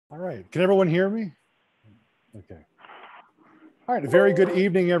All right. Can everyone hear me? Okay. All right. Very good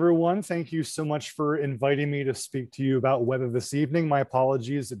evening, everyone. Thank you so much for inviting me to speak to you about weather this evening. My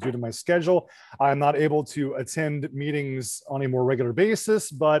apologies that due to my schedule, I'm not able to attend meetings on a more regular basis,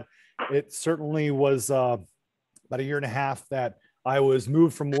 but it certainly was about a year and a half that I was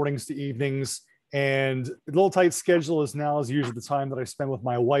moved from mornings to evenings. And a little tight schedule is now is usually the time that I spend with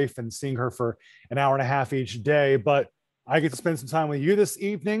my wife and seeing her for an hour and a half each day. But I get to spend some time with you this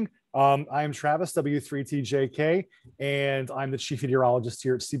evening. I am Travis, W3TJK, and I'm the chief meteorologist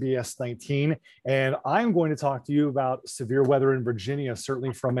here at CBS 19. And I'm going to talk to you about severe weather in Virginia,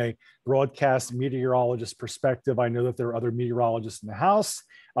 certainly from a broadcast meteorologist perspective. I know that there are other meteorologists in the house,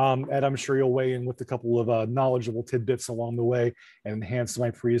 and I'm sure you'll weigh in with a couple of knowledgeable tidbits along the way and enhance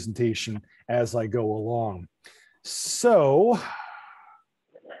my presentation as I go along. So,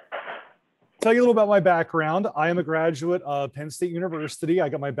 tell you a little about my background. I am a graduate of Penn State University. I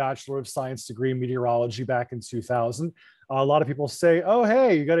got my Bachelor of Science degree in meteorology back in 2000. A lot of people say, oh,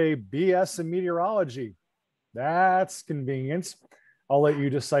 hey, you got a BS in meteorology. That's convenient. I'll let you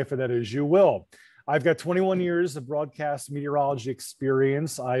decipher that as you will. I've got 21 years of broadcast meteorology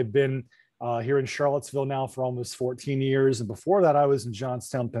experience. I've been here in Charlottesville now for almost 14 years. And before that, I was in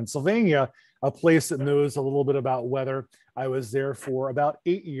Johnstown, Pennsylvania, a place that knows a little bit about weather. I was there for about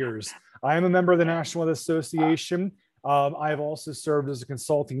 8 years. I am a member of the National Weather Association. I have also served as a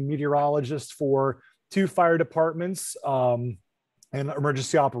consulting meteorologist for 2 fire departments and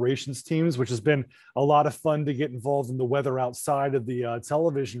emergency operations teams, which has been a lot of fun to get involved in the weather outside of the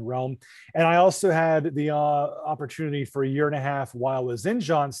television realm. And I also had the opportunity for a year and a half while I was in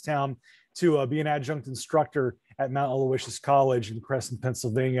Johnstown to be an adjunct instructor at Mount Aloysius College in Crescent,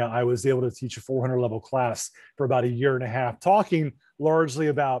 Pennsylvania. I was able to teach a 400 level class for about a year and a half, talking largely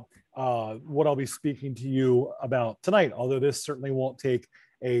about what I'll be speaking to you about tonight, although this certainly won't take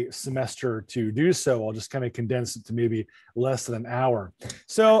a semester to do so. I'll just kind of condense it to maybe less than an hour.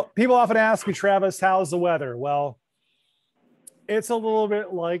 So people often ask me, Travis, how's the weather? Well, it's a little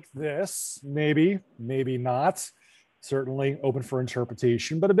bit like this, maybe not, certainly open for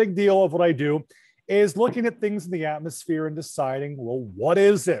interpretation, but a big deal of what I do is looking at things in the atmosphere and deciding, well, what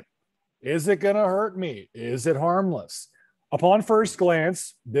is it? Is it going to hurt me? Is it harmless? Upon first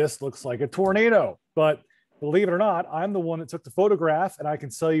glance, this looks like a tornado, but believe it or not, I'm the one that took the photograph, and I can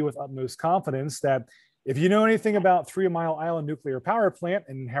tell you with utmost confidence that if you know anything about 3 Mile Island Nuclear Power Plant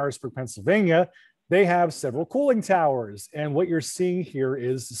in Harrisburg, Pennsylvania, they have several cooling towers. And what you're seeing here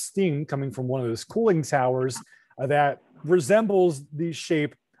is steam coming from one of those cooling towers that resembles the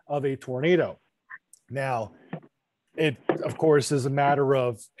shape of a tornado. Now, it, of course, is a matter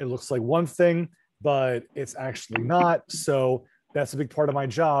of, it looks like one thing, but it's actually not. So that's a big part of my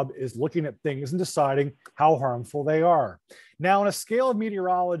job, is looking at things and deciding how harmful they are. Now, on a scale of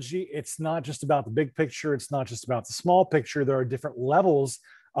meteorology, it's not just about the big picture. It's not just about the small picture. There are different levels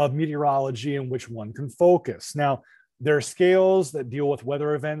of meteorology in which one can focus. Now, there are scales that deal with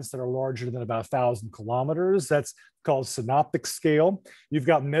weather events that are larger than about 1,000 kilometers. That's called synoptic scale. You've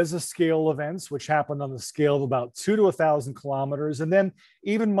got mesoscale events, which happen on the scale of about 2 to 1,000 kilometers, and then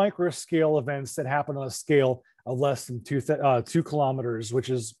even microscale events that happen on a scale of less than 2 kilometers,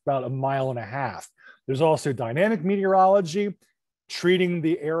 which is about 1.5 miles. There's also dynamic meteorology, treating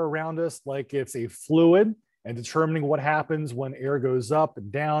the air around us like it's a fluid and determining what happens when air goes up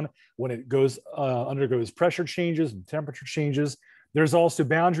and down, when it goes undergoes pressure changes and temperature changes. There's also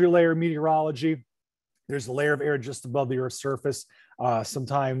boundary layer meteorology. There's a layer of air just above the Earth's surface.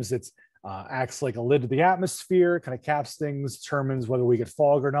 Sometimes it acts like a lid to the atmosphere, kind of caps things, determines whether we get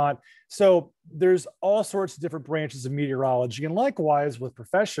fog or not. So there's all sorts of different branches of meteorology. And likewise with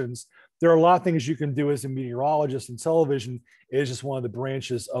professions, there are a lot of things you can do as a meteorologist, and television is just one of the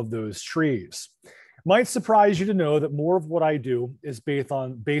branches of those trees. Might surprise you to know that more of what I do is based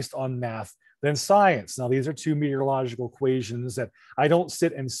on math than science. Now, these are 2 meteorological equations that I don't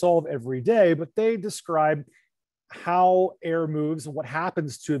sit and solve every day, but they describe how air moves and what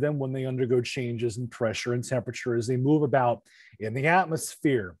happens to them when they undergo changes in pressure and temperature as they move about in the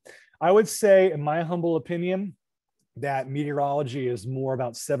atmosphere. I would say, in my humble opinion, that meteorology is more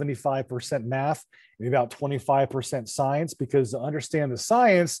about 75% math and about 25% science, because to understand the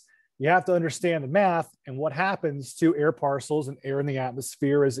science, you have to understand the math and what happens to air parcels and air in the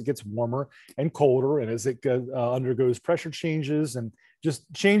atmosphere as it gets warmer and colder, and as it undergoes pressure changes and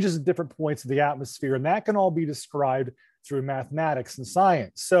just changes at different points of the atmosphere. And that can all be described through mathematics and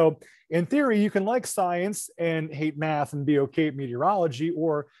science. So in theory, you can like science and hate math and be okay at meteorology,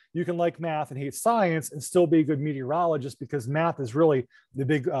 or you can like math and hate science and still be a good meteorologist, because math is really the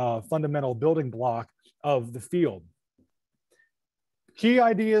big fundamental building block of the field. Key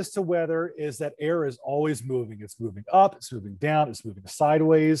ideas to weather is that air is always moving. It's moving up, it's moving down, it's moving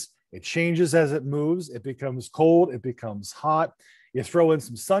sideways. It changes as it moves. It becomes cold, it becomes hot. You throw in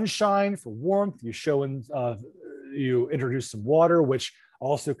some sunshine for warmth. You introduce some water, which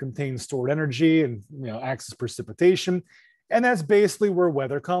also contains stored energy and acts as precipitation. And that's basically where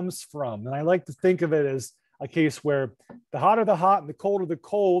weather comes from. And I like to think of it as a case where the hotter the hot and the colder the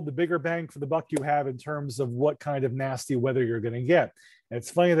cold, the bigger bang for the buck you have in terms of what kind of nasty weather you're going to get. And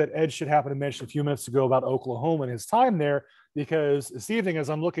it's funny that Ed should happen to mention a few minutes ago about Oklahoma and his time there, because this evening, as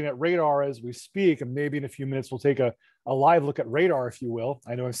I'm looking at radar as we speak, and maybe in a few minutes, we'll take a live look at radar, if you will.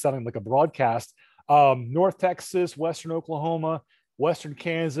 I know I'm sounding like a broadcast. North Texas, Western Oklahoma, Western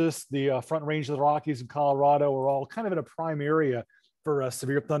Kansas, the Front Range of the Rockies in Colorado are all kind of in a prime area for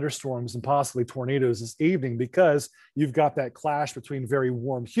severe thunderstorms and possibly tornadoes this evening, because you've got that clash between very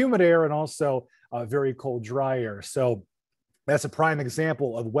warm, humid air and also very cold, dry air. So that's a prime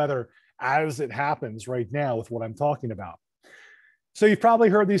example of weather as it happens right now with what I'm talking about. So you've probably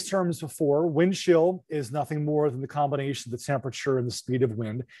heard these terms before. Wind chill is nothing more than the combination of the temperature and the speed of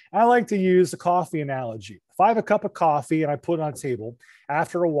wind. I like to use the coffee analogy. If I have a cup of coffee and I put it on a table,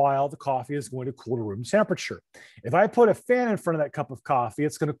 after a while, the coffee is going to cool to room temperature. If I put a fan in front of that cup of coffee,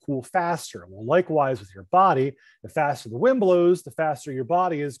 it's going to cool faster. Well, likewise with your body, the faster the wind blows, the faster your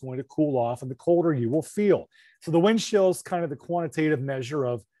body is going to cool off and the colder you will feel. So the wind chill is kind of the quantitative measure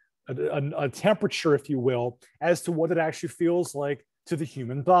of a temperature, if you will, as to what it actually feels like to the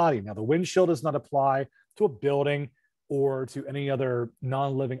human body. Now, the wind chill does not apply to a building or to any other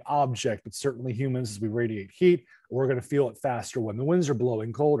non-living object, but certainly humans, as we radiate heat, we're going to feel it faster when the winds are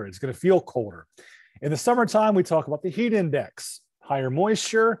blowing colder. It's going to feel colder. In the summertime, we talk about the heat index. Higher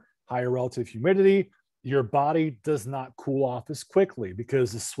moisture, higher relative humidity. Your body does not cool off as quickly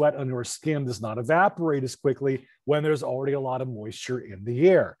because the sweat on your skin does not evaporate as quickly when there's already a lot of moisture in the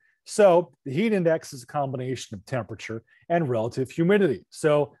air. So the heat index is a combination of temperature and relative humidity.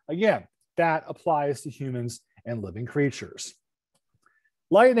 So again, that applies to humans and living creatures.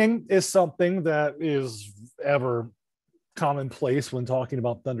 Lightning is something that is ever commonplace when talking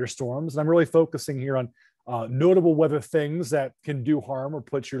about thunderstorms. And I'm really focusing here on notable weather things that can do harm or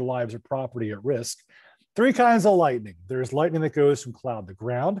put your lives or property at risk. Three kinds of lightning. There's lightning that goes from cloud to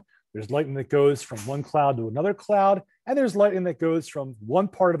ground. There's lightning that goes from one cloud to another cloud, and there's lightning that goes from one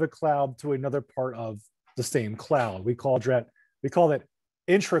part of a cloud to another part of the same cloud. We call that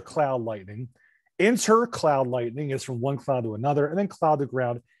intra-cloud lightning. Inter-cloud lightning is from one cloud to another, and then cloud to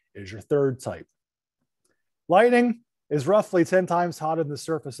ground is your third type. Lightning is roughly 10 times hotter than the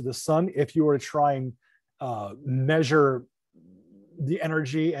surface of the sun. If you were to try and measure the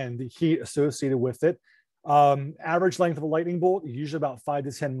energy and the heat associated with it, average length of a lightning bolt, usually about 5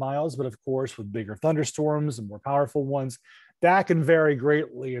 to 10 miles, but of course with bigger thunderstorms and more powerful ones, that can vary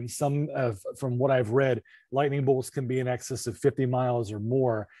greatly. And from what I've read, lightning bolts can be in excess of 50 miles or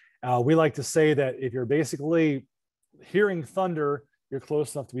more. We like to say that if you're basically hearing thunder, you're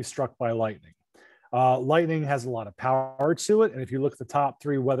close enough to be struck by lightning. Lightning has a lot of power to it. And if you look at the top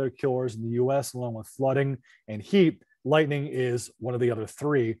 3 weather killers in the US, along with flooding and heat, lightning is one of the other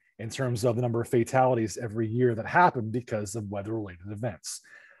 3 in terms of the number of fatalities every year that happen because of weather-related events.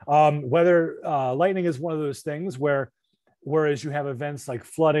 Lightning is one of those things whereas you have events like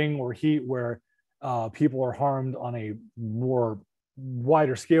flooding or heat where people are harmed on a more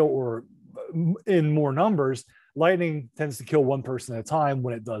wider scale or in more numbers, lightning tends to kill one person at a time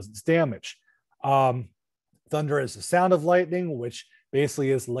when it does its damage. Thunder is the sound of lightning, which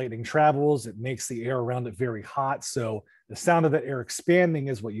basically as lightning travels, it makes the air around it very hot. So the sound of that air expanding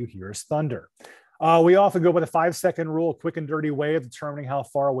is what you hear as thunder. We often go by the 5-second rule, a quick and dirty way of determining how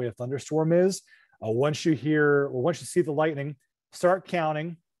far away a thunderstorm is. Once you see the lightning, start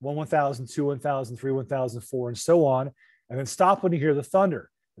counting 1, 1,000, 2, 1,000, 3, 1,000, 4, and so on, and then stop when you hear the thunder.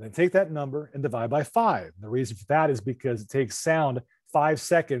 And then take that number and divide by 5. And the reason for that is because it takes sound 5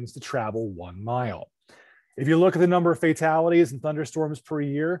 seconds to travel 1 mile. If you look at the number of fatalities and thunderstorms per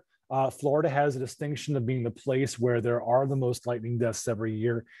year, Florida has a distinction of being the place where there are the most lightning deaths every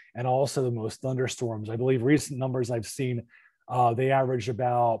year and also the most thunderstorms. I believe recent numbers I've seen, they average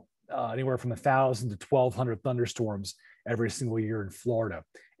about anywhere from 1,000 to 1,200 thunderstorms every single year in Florida.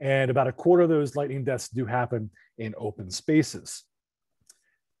 And about a quarter of those lightning deaths do happen in open spaces.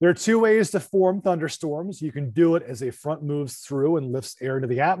 There are 2 ways to form thunderstorms. You can do it as a front moves through and lifts air into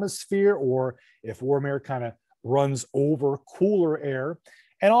the atmosphere, or if warm air kind of runs over cooler air.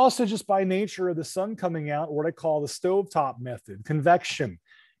 And also just by nature of the sun coming out, what I call the stovetop method, convection.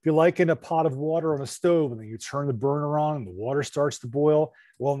 If you liken a pot of water on a stove and then you turn the burner on and the water starts to boil,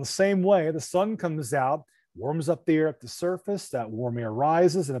 well, in the same way, the sun comes out, warms up the air at the surface. That warm air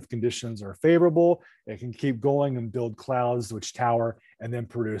rises, and if conditions are favorable, it can keep going and build clouds which tower and then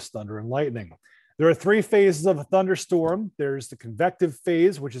produce thunder and lightning. There are three phases of a thunderstorm. There's the convective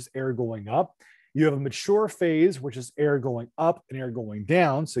phase, which is air going up. You have a mature phase, which is air going up and air going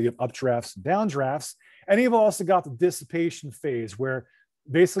down. So you have updrafts and downdrafts. And you've also got the dissipation phase, where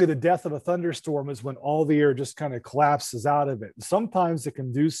basically the death of a thunderstorm is when all the air just kind of collapses out of it. Sometimes it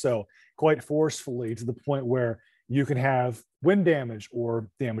can do so quite forcefully to the point where you can have wind damage or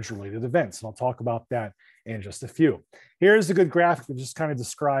damage-related events. And I'll talk about that in just a few. Here's a good graphic that just kind of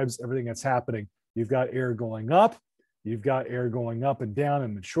describes everything that's happening. You've got air going up, you've got air going up and down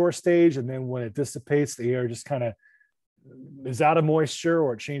in mature stage, and then when it dissipates, the air just kind of is out of moisture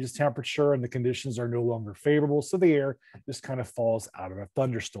or it changes temperature and the conditions are no longer favorable. So the air just kind of falls out of a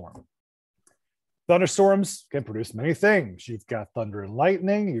thunderstorm. Thunderstorms can produce many things. You've got thunder and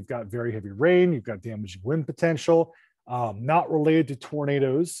lightning, you've got very heavy rain, you've got damaging wind potential, not related to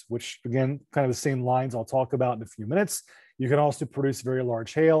tornadoes, which again, kind of the same lines I'll talk about in a few minutes. You can also produce very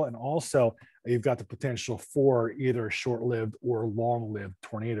large hail, and also you've got the potential for either short-lived or long-lived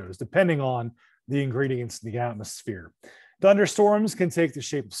tornadoes, depending on the ingredients in the atmosphere. Thunderstorms can take the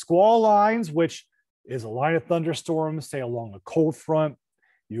shape of squall lines, which is a line of thunderstorms, say along a cold front.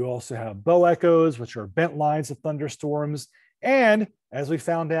 You also have bow echoes, which are bent lines of thunderstorms. And as we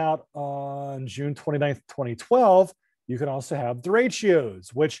found out on June 29th, 2012, you can also have derechos,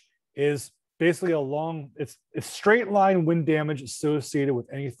 which is basically it's straight line wind damage associated with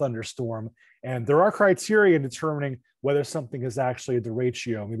any thunderstorm. And there are criteria in determining whether something is actually a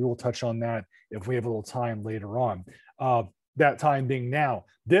derecho. Maybe we'll touch on that if we have a little time later on. That time being now.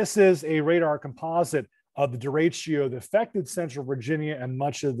 This is a radar composite of the derecho that affected Central Virginia and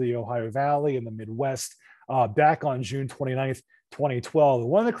much of the Ohio Valley and the Midwest back on June 29th, 2012.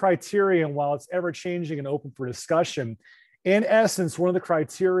 One of the criteria, and while it's ever changing and open for discussion, in essence, one of the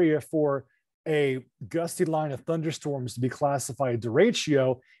criteria for a gusty line of thunderstorms to be classified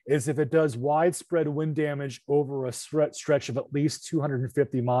derecho is if it does widespread wind damage over a stretch of at least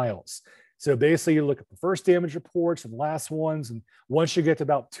 250 miles. So basically you look at the first damage reports and the last ones, and once you get to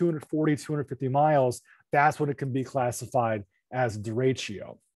about 240, 250 miles, that's when it can be classified as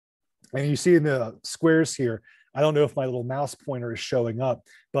derecho. And you see in the squares here, I don't know if my little mouse pointer is showing up,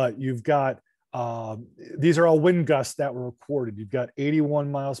 but you've got these are all wind gusts that were recorded. You've got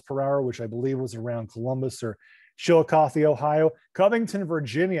 81 miles per hour, which I believe was around Columbus or Chillicothe, Ohio. Covington,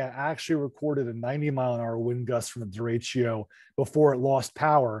 Virginia actually recorded a 90-mile-an-hour wind gust from the derecho before it lost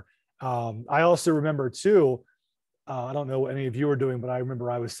power. I also remember too, I don't know what any of you are doing, but I remember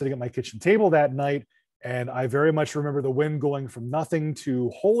I was sitting at my kitchen table that night, and I very much remember the wind going from nothing to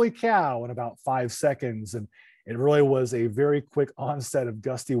holy cow in about 5 seconds. And it really was a very quick onset of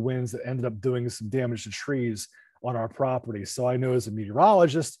gusty winds that ended up doing some damage to trees on our property. So I know as a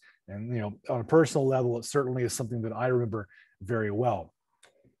meteorologist, and on a personal level, it certainly is something that I remember very well.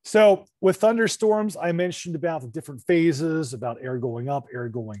 So with thunderstorms, I mentioned about the different phases, about air going up, air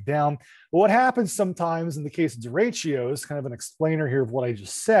going down. But what happens sometimes in the case of derechos, kind of an explainer here of what I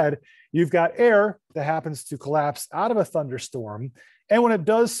just said, you've got air that happens to collapse out of a thunderstorm. And when it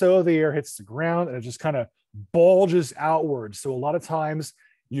does so, the air hits the ground and it just kind of bulges outwards. So a lot of times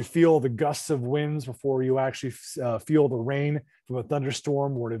you feel the gusts of winds before you actually feel the rain from a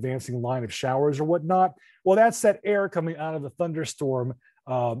thunderstorm or an advancing line of showers or whatnot. Well, that's that air coming out of the thunderstorm.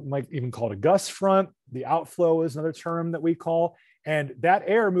 Might even call it a gust front. The outflow is another term that we call. And that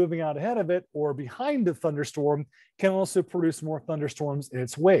air moving out ahead of it or behind the thunderstorm can also produce more thunderstorms in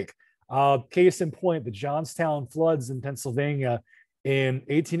its wake. Case in point, the Johnstown floods in Pennsylvania in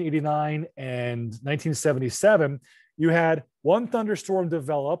 1889 and 1977, you had one thunderstorm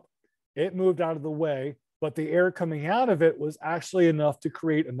develop, it moved out of the way, but the air coming out of it was actually enough to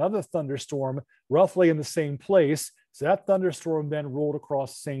create another thunderstorm roughly in the same place. So that thunderstorm then rolled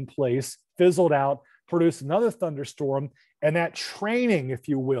across the same place, fizzled out, produced another thunderstorm, and that training, if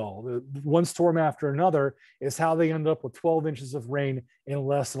you will, the one storm after another, is how they end up with 12 inches of rain in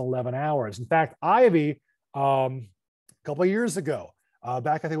less than 11 hours. In fact, Ivy, a couple of years ago,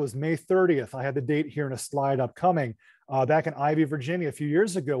 back I think it was May 30th, I had the date here in a slide upcoming, back in Ivy, Virginia, a few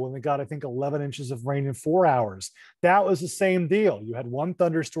years ago when we got, I think, 11 inches of rain in 4 hours. That was the same deal. You had one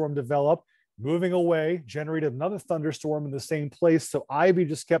thunderstorm develop, moving away, generated another thunderstorm in the same place. So Ivy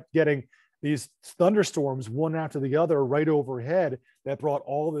just kept getting these thunderstorms one after the other right overhead that brought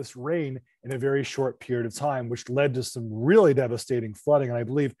all this rain in a very short period of time, which led to some really devastating flooding. And I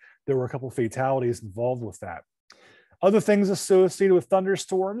believe there were a couple of fatalities involved with that. Other things associated with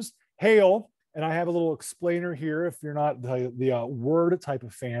thunderstorms, hail, and I have a little explainer here if you're not the word type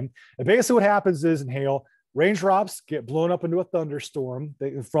of fan. And basically what happens is in hail, Raindrops get blown up into a thunderstorm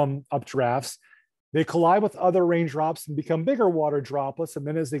from updrafts. They collide with other raindrops and become bigger water droplets. And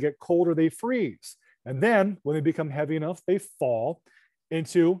then as they get colder, they freeze. And then when they become heavy enough, they fall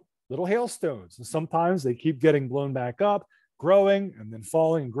into little hailstones. And sometimes they keep getting blown back up, growing and then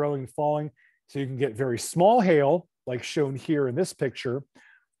falling and growing and falling. So you can get very small hail, like shown here in this picture,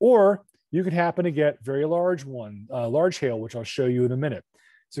 or you can happen to get very large hail, which I'll show you in a minute.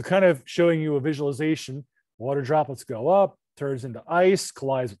 So kind of showing you a visualization, water droplets go up, turns into ice,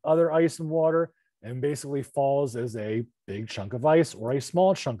 collides with other ice and water, and basically falls as a big chunk of ice or a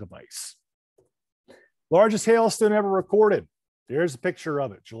small chunk of ice. Largest hailstone ever recorded. There's a picture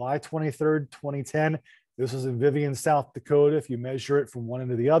of it, July 23rd, 2010. This was in Vivian, South Dakota. If you measure it from one end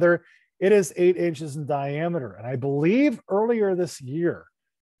to the other, it is 8 inches in diameter. And I believe earlier this year,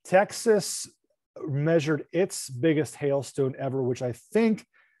 Texas measured its biggest hailstone ever, which I think,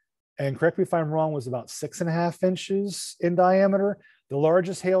 and correct me if I'm wrong, was about 6.5 inches in diameter. The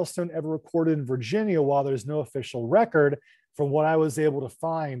largest hailstone ever recorded in Virginia, while there's no official record, from what I was able to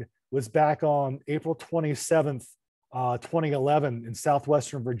find, was back on April 27th, 2011 in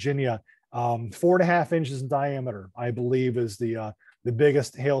southwestern Virginia. 4.5 inches in diameter, I believe, is the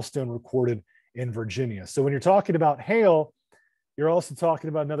biggest hailstone recorded in Virginia. So when you're talking about hail, you're also talking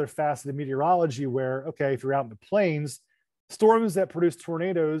about another facet of meteorology where, okay, if you're out in the plains, storms that produce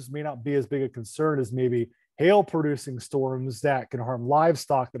tornadoes may not be as big a concern as maybe hail producing storms that can harm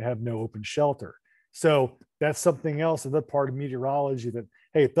livestock that have no open shelter. So that's something else, another part of meteorology that,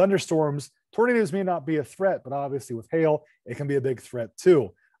 hey, thunderstorms, tornadoes may not be a threat, but obviously with hail, it can be a big threat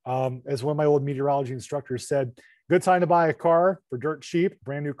too. As one of my old meteorology instructors said, good time to buy a car for dirt cheap,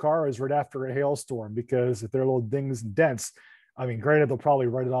 brand new car, is right after a hailstorm, because if they're little dings and dents, I mean, granted, they'll probably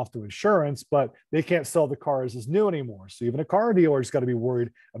write it off to insurance, but they can't sell the cars as new anymore. So even a car dealer's got to be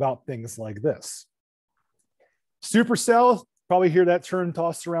worried about things like this. Supercell, probably hear that term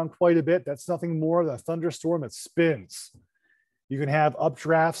tossed around quite a bit. That's nothing more than a thunderstorm that spins. You can have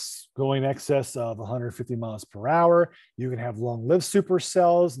updrafts going in excess of 150 miles per hour. You can have long-lived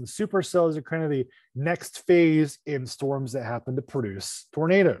supercells, and supercells are kind of the next phase in storms that happen to produce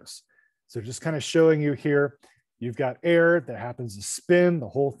tornadoes. So just kind of showing you here, you've got air that happens to spin, the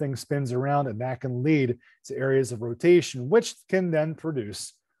whole thing spins around, and that can lead to areas of rotation, which can then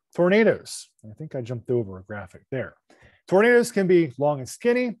produce tornadoes. I think I jumped over a graphic there. Tornadoes can be long and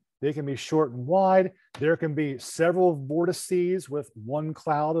skinny. They can be short and wide. There can be several vortices with one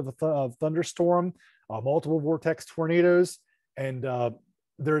cloud of thunderstorm, multiple vortex tornadoes. And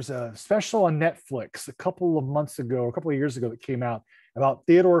there's a special on Netflix a couple of years ago that came out about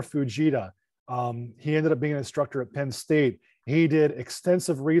Theodore Fujita. He ended up being an instructor at Penn State. He did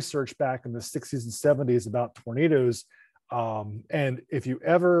extensive research back in the 60s and 70s about tornadoes. And if you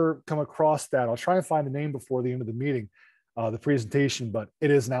ever come across that, I'll try and find the name before the end of the meeting, the presentation, but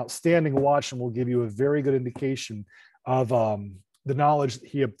it is an outstanding watch and will give you a very good indication of the knowledge that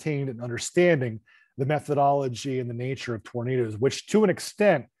he obtained and understanding the methodology and the nature of tornadoes, which to an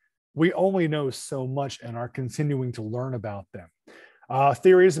extent, we only know so much and are continuing to learn about them.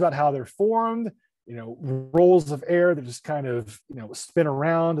 Theories about how they're formed, rolls of air that just kind of, spin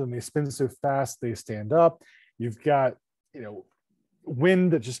around, and they spin so fast they stand up. You've got,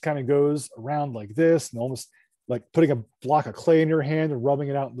 wind that just kind of goes around like this, and almost like putting a block of clay in your hand and rubbing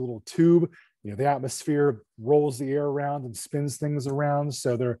it out in a little tube. The atmosphere rolls the air around and spins things around.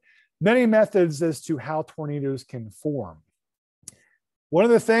 So there are many methods as to how tornadoes can form. One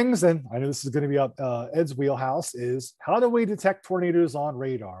of the things, and I know this is going to be up Ed's wheelhouse, is how do we detect tornadoes on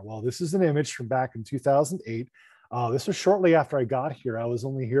radar? Well, this is an image from back in 2008. This was shortly after I got here. I was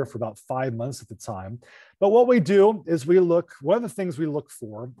only here for about 5 months at the time. But what we do is one of the things we look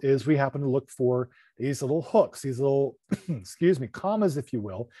for is we happen to look for these little hooks, these little, commas, if you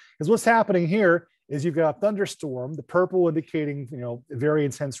will. Because what's happening here is you've got a thunderstorm, the purple indicating, very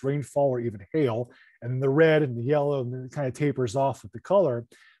intense rainfall or even hail, and the red and the yellow, and then it kind of tapers off with the color.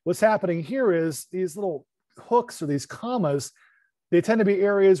 What's happening here is these little hooks or these commas, they tend to be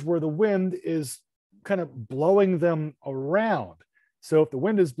areas where the wind is kind of blowing them around. So if the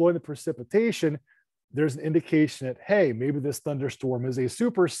wind is blowing the precipitation, there's an indication that, hey, maybe this thunderstorm is a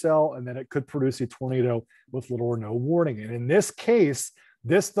supercell, and then it could produce a tornado with little or no warning. And in this case,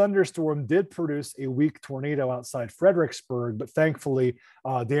 this thunderstorm did produce a weak tornado outside Fredericksburg, but thankfully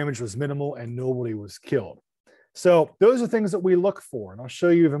damage was minimal and nobody was killed. So those are things that we look for, and I'll show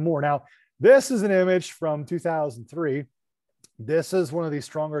you even more. Now, this is an image from 2003. This is one of these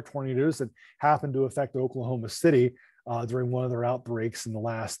stronger tornadoes that happened to affect Oklahoma City during one of their outbreaks in the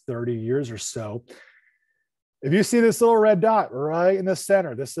last 30 years or so. If you see this little red dot right in the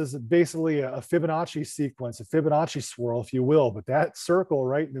center, this is basically a Fibonacci sequence, a Fibonacci swirl, if you will. But that circle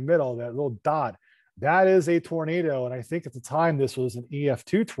right in the middle, that little dot, that is a tornado. And I think at the time this was an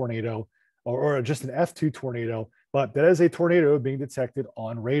EF2 tornado or just an F2 tornado, but that is a tornado being detected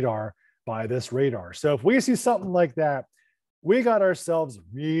on radar by this radar. So if we see something like that, we got ourselves a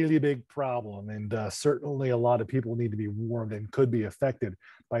really big problem. And certainly a lot of people need to be warned and could be affected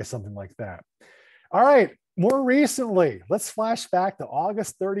by something like that. All right. More recently, let's flash back to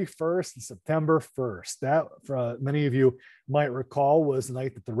August 31st and September 1st. That, for many of you might recall, was the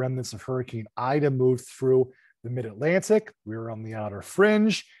night that the remnants of Hurricane Ida moved through the mid-Atlantic. We were on the outer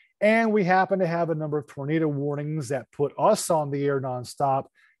fringe, and we happened to have a number of tornado warnings that put us on the air nonstop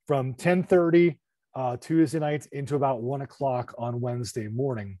from 10:30 Tuesday nights into about 1 o'clock on Wednesday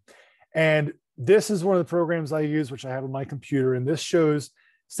morning. And this is one of the programs I use, which I have on my computer, and this shows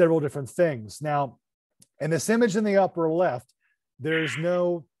several different things. Now, in this image in the upper left, there's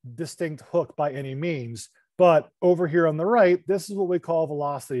no distinct hook by any means, but over here on the right, this is what we call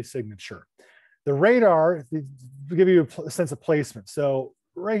velocity signature. The radar, to give you a sense of placement. So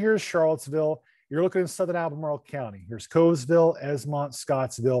right here is Charlottesville. You're looking in southern Albemarle County. Here's Covesville, Esmont,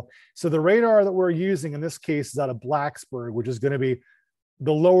 Scottsville. So the radar that we're using in this case is out of Blacksburg, which is going to be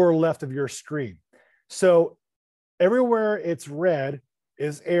the lower left of your screen. So everywhere it's red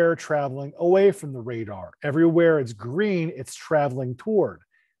is air traveling away from the radar. Everywhere it's green, it's traveling toward.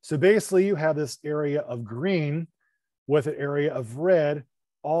 So basically you have this area of green with an area of red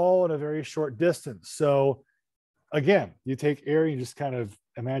all in a very short distance. So again, you take air, you just kind of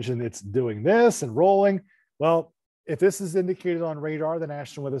imagine it's doing this and rolling. Well, if this is indicated on radar, the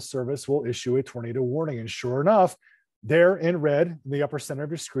National Weather Service will issue a tornado warning. And sure enough, there in red in the upper center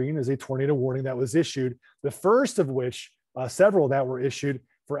of your screen is a tornado warning that was issued, the first of which several that were issued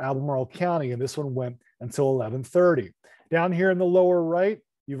for Albemarle County, and this one went until 11:30. Down here in the lower right,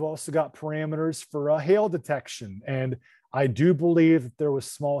 you've also got parameters for hail detection, and I do believe that there was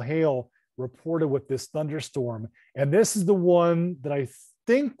small hail reported with this thunderstorm, and this is the one that I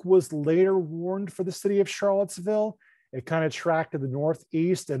think was later warned for the city of Charlottesville. It kind of tracked to the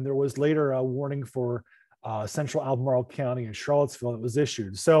northeast, and there was later a warning for central Albemarle County and Charlottesville that was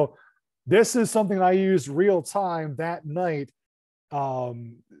issued. So this is something I used real time that night,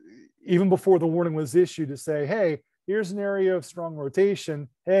 even before the warning was issued, to say, hey, here's an area of strong rotation.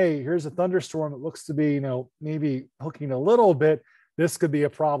 Hey, here's a thunderstorm that looks to be, maybe hooking a little bit. This could be a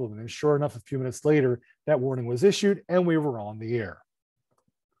problem. And sure enough, a few minutes later, that warning was issued and we were on the air.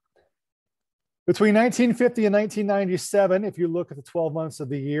 Between 1950 and 1997, if you look at the 12 months of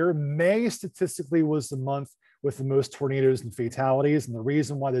the year, May statistically was the month with the most tornadoes and fatalities. And the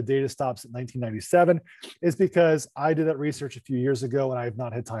reason why the data stops at 1997 is because I did that research a few years ago and I have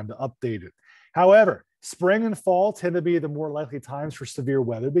not had time to update it. However, spring and fall tend to be the more likely times for severe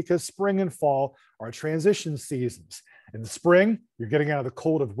weather because spring and fall are transition seasons. In the spring, you're getting out of the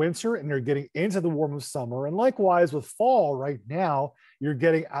cold of winter and you're getting into the warm of summer. And likewise with fall right now, you're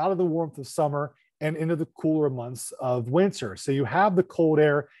getting out of the warmth of summer and into the cooler months of winter. So you have the cold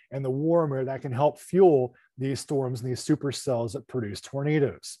air and the warm air that can help fuel these storms and these supercells that produce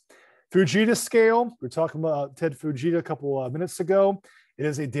tornadoes. Fujita scale, we were talking about Ted Fujita a couple of minutes ago. It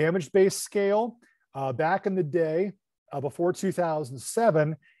is a damage-based scale. Back in the day, before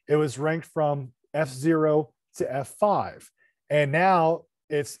 2007, it was ranked from F0 to F5. And now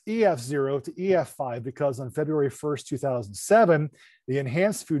it's EF0 to EF5 because on February 1st, 2007, the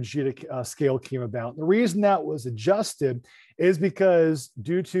enhanced Fujita scale came about. The reason that was adjusted is because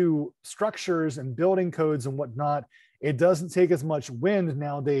due to structures and building codes and whatnot, it doesn't take as much wind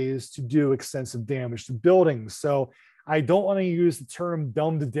nowadays to do extensive damage to buildings. So I don't want to use the term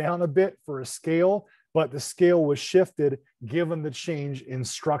dumbed down a bit for a scale, but the scale was shifted given the change in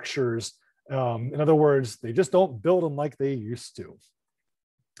structures. In other words, they just don't build them like they used to.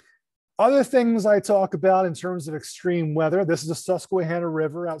 Other things I talk about in terms of extreme weather, this is the Susquehanna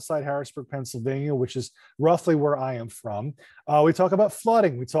River outside Harrisburg, Pennsylvania, which is roughly where I am from. We talk about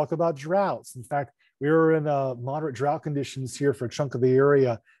flooding. We talk about droughts. In fact, we were in moderate drought conditions here for a chunk of the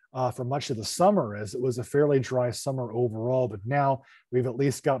area for much of the summer, as it was a fairly dry summer overall. But now we've at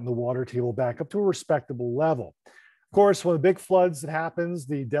least gotten the water table back up to a respectable level. Of course, one of the big floods that happens,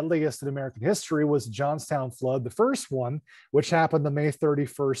 the deadliest in American history, was the Johnstown flood, the first one, which happened on May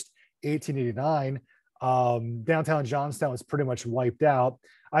 31st, 1889. Downtown Johnstown was pretty much wiped out.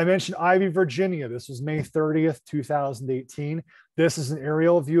 I mentioned Ivy, Virginia. This was May 30th, 2018. This is an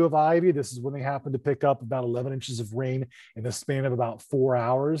aerial view of Ivy. This is when they happened to pick up about 11 inches of rain in the span of about 4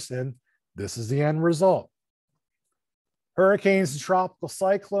 hours. And this is the end result. Hurricanes and tropical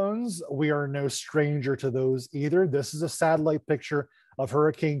cyclones, we are no stranger to those either. This is a satellite picture of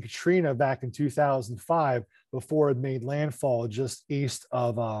Hurricane Katrina back in 2005 before it made landfall just east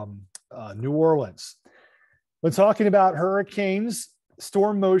of New Orleans. When talking about hurricanes,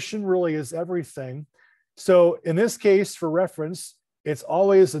 storm motion really is everything. So in this case, for reference, it's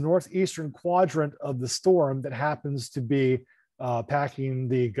always the northeastern quadrant of the storm that happens to be packing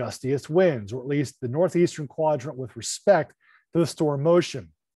the gustiest winds, or at least the northeastern quadrant with respect to the storm motion.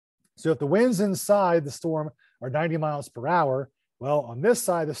 So if the winds inside the storm are 90 miles per hour, well, on this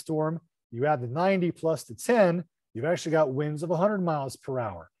side of the storm, you add the 90 plus the 10, you've actually got winds of 100 miles per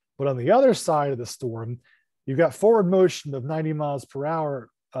hour. But on the other side of the storm, you've got forward motion of 90 miles per hour,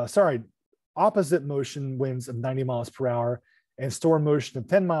 opposite motion winds of 90 miles per hour and storm motion of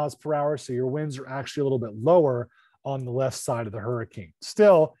 10 miles per hour. So your winds are actually a little bit lower on the left side of the hurricane.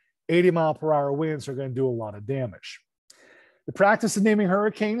 Still, 80 mile per hour winds are going to do a lot of damage. The practice of naming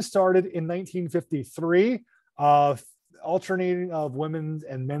hurricanes started in 1953. Alternating of women's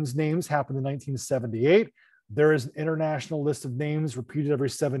and men's names happened in 1978. There is an international list of names repeated every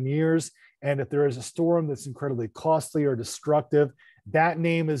 7 years. And if there is a storm that's incredibly costly or destructive, that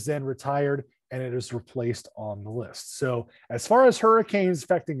name is then retired and it is replaced on the list. So as far as hurricanes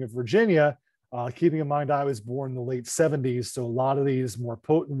affecting Virginia, keeping in mind I was born in the late 70s, so a lot of these more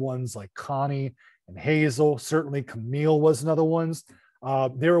potent ones like Connie and Hazel, certainly Camille was another ones,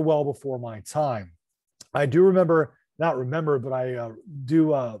 they were well before my time. I do remember, not remember, but I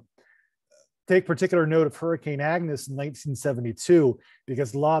do take particular note of Hurricane Agnes in 1972,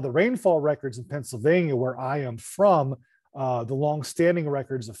 because a lot of the rainfall records in Pennsylvania, where I am from, the long-standing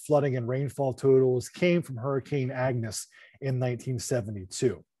records of flooding and rainfall totals came from Hurricane Agnes in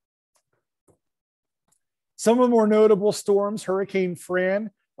 1972. Some of the more notable storms, Hurricane Fran,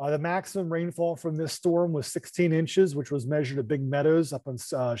 the maximum rainfall from this storm was 16 inches, which was measured at Big Meadows up in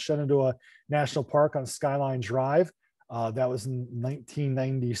Shenandoah National Park on Skyline Drive. That was in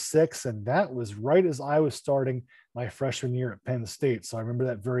 1996, and that was right as I was starting my freshman year at Penn State. So I remember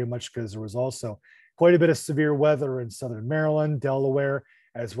that very much because there was also quite a bit of severe weather in southern Maryland, Delaware,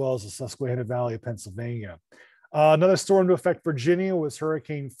 as well as the Susquehanna Valley of Pennsylvania. Another storm to affect Virginia was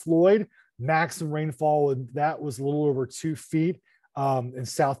Hurricane Floyd. Maximum rainfall, that was a little over 2 feet in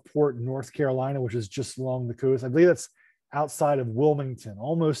Southport, North Carolina, which is just along the coast. I believe that's outside of Wilmington,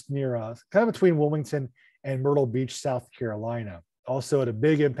 almost near kind of between Wilmington and Myrtle Beach, South Carolina. Also had a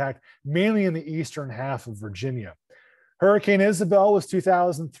big impact, mainly in the eastern half of Virginia. Hurricane Isabel was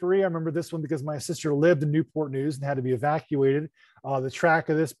 2003. I remember this one because my sister lived in Newport News and had to be evacuated. The track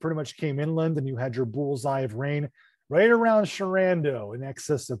of this pretty much came inland, and you had your bullseye of rain right around Shenandoah in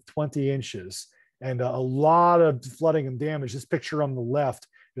excess of 20 inches. And a lot of flooding and damage. This picture on the left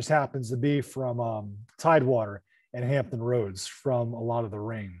just happens to be from Tidewater and Hampton Roads from a lot of the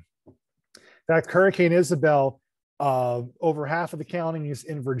rain. In fact, Hurricane Isabel, over half of the counties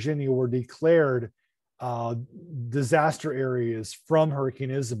in Virginia were declared disaster areas from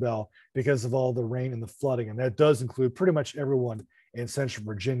Hurricane Isabel because of all the rain and the flooding. And that does include pretty much everyone in Central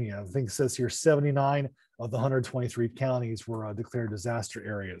Virginia. I think it says here 79 of the 123 counties were declared disaster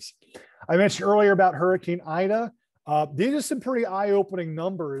areas. I mentioned earlier about Hurricane Ida. These are some pretty eye-opening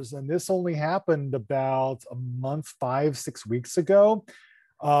numbers, and this only happened about a month, 5-6 weeks ago.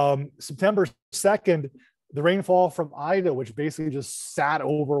 September 2nd, the rainfall from Ida, which basically just sat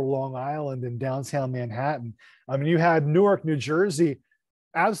over Long Island in downtown Manhattan. I mean, you had Newark, New Jersey,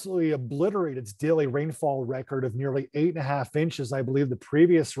 absolutely obliterate its daily rainfall record of nearly 8.5 inches. I believe the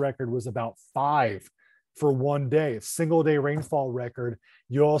previous record was about 5 for one day, a single day rainfall record.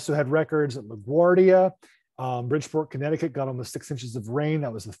 You also had records at LaGuardia, Bridgeport, Connecticut got almost 6 inches of rain.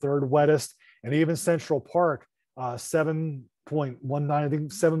 That was the third wettest. And even Central Park, 7.19, I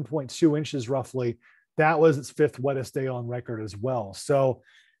think 7.2 inches roughly. That was its 5th wettest day on record as well. So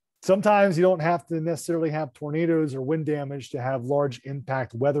sometimes you don't have to necessarily have tornadoes or wind damage to have large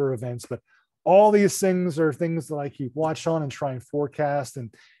impact weather events, but all these things are things that I keep watch on and try and forecast,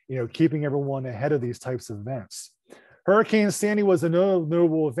 and keeping everyone ahead of these types of events. Hurricane Sandy was a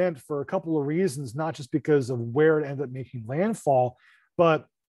notable event for a couple of reasons, not just because of where it ended up making landfall, but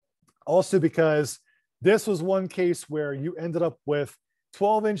also because this was one case where you ended up with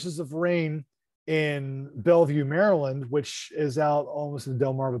 12 inches of rain in Bellevue, Maryland, which is out almost in the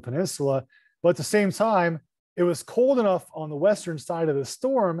Delmarva Peninsula. But at the same time, it was cold enough on the western side of the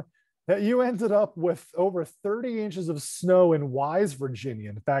storm that you ended up with over 30 inches of snow in Wise,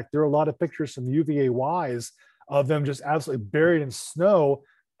 Virginia. In fact, there are a lot of pictures from UVA Wise of them just absolutely buried in snow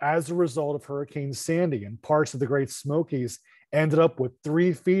as a result of Hurricane Sandy. And parts of the Great Smokies ended up with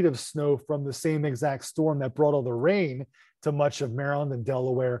 3 feet of snow from the same exact storm that brought all the rain to much of Maryland and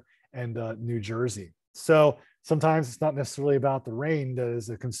Delaware and New Jersey. So sometimes it's not necessarily about the rain that is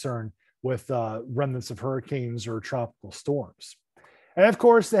a concern with remnants of hurricanes or tropical storms. And of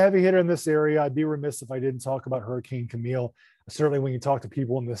course, the heavy hitter in this area, I'd be remiss if I didn't talk about Hurricane Camille. Certainly when you talk to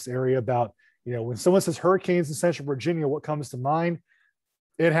people in this area about, when someone says hurricanes in Central Virginia, what comes to mind?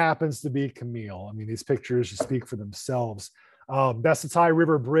 It happens to be Camille. I mean, these pictures just speak for themselves. That's the Ty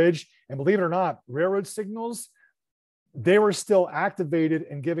River Bridge. And believe it or not, railroad signals, they were still activated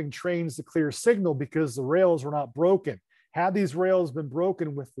and giving trains the clear signal because the rails were not broken. Had these rails been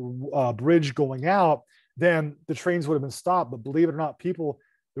broken with the bridge going out, then the trains would have been stopped. But believe it or not,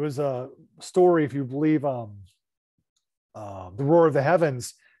 there was a story, if you believe The Roar of the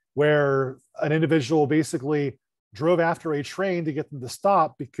Heavens, where an individual basically drove after a train to get them to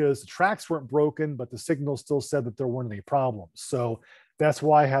stop because the tracks weren't broken, but the signal still said that there weren't any problems. So that's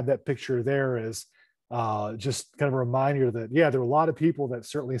why I have that picture there, is just kind of a reminder that, yeah, there were a lot of people that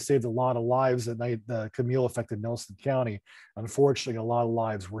certainly saved a lot of lives at night. The Camille affected Nelson County. Unfortunately, a lot of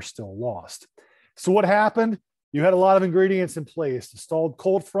lives were still lost. So what happened? You had a lot of ingredients in place. The stalled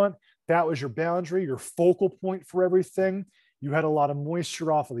cold front, that was your boundary, your focal point for everything. You had a lot of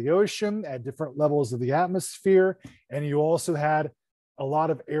moisture off of the ocean at different levels of the atmosphere. And you also had a lot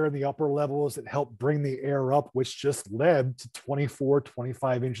of air in the upper levels that helped bring the air up, which just led to 24,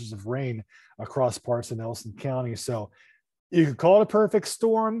 25 inches of rain across parts of Nelson County. So you could call it a perfect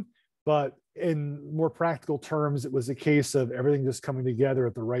storm, but in more practical terms, it was a case of everything just coming together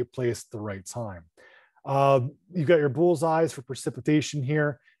at the right place at the right time. You've got your bullseyes for precipitation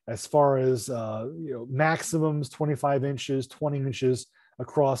here, as far as maximums 25 inches, 20 inches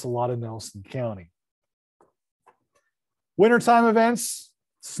across a lot of Nelson County. Wintertime events,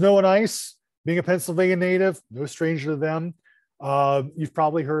 snow and ice. Being a Pennsylvania native, no stranger to them. You've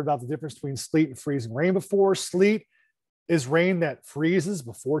probably heard about the difference between sleet and freezing rain before. Sleet is rain that freezes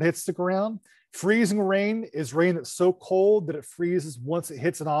before it hits the ground. Freezing rain is rain that's so cold that it freezes once it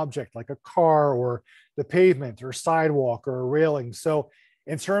hits an object like a car or the pavement or sidewalk or a railing. So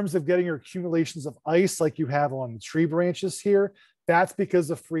in terms of getting your accumulations of ice like you have on the tree branches here, that's because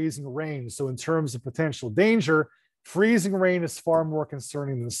of freezing rain. So in terms of potential danger, freezing rain is far more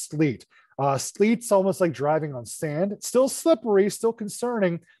concerning than sleet. Sleet's almost like driving on sand. It's still slippery, still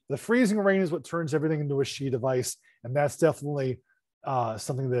concerning. The freezing rain is what turns everything into a sheet of ice. And that's definitely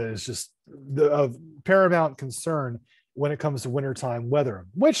something that is just of paramount concern when it comes to wintertime weather.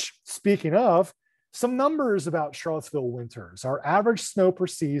 Which, speaking of, some numbers about Charlottesville winters. Our average snow per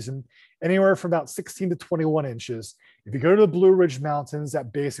season, anywhere from about 16 to 21 inches. If you go to the Blue Ridge Mountains,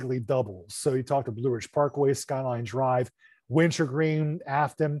 that basically doubles. So you talk to Blue Ridge Parkway, Skyline Drive, Wintergreen,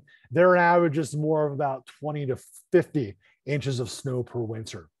 Afton, their average is more of about 20 to 50 inches of snow per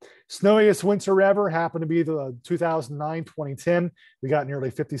winter. Snowiest winter ever happened to be the 2009-2010. We got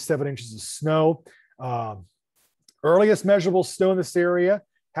nearly 57 inches of snow. Earliest measurable snow in this area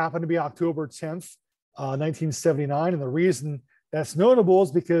happened to be October 10th, 1979. And the reason that's notable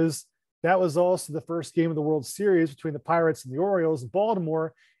is because that was also the first game of the World Series between the Pirates and the Orioles in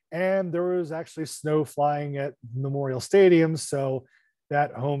Baltimore. And there was actually snow flying at Memorial Stadium. So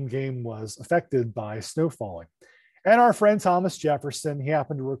that home game was affected by snow falling. And our friend Thomas Jefferson, he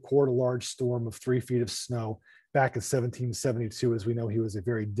happened to record a large storm of 3 feet of snow back in 1772. As we know, he was a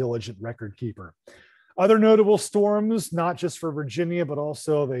very diligent record keeper. Other notable storms, not just for Virginia, but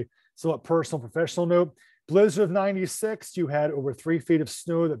also the somewhat personal professional note. Blizzard of 96, you had over 3 feet of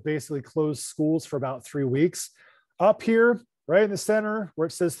snow that basically closed schools for about 3 weeks. Up here, right in the center, where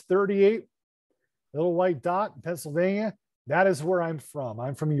it says 38, little white dot in Pennsylvania, that is where I'm from.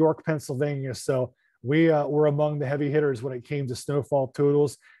 I'm from York, Pennsylvania. So we were among the heavy hitters when it came to snowfall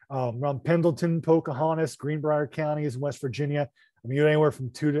totals. Around Pendleton, Pocahontas, Greenbrier counties in West Virginia, I mean, anywhere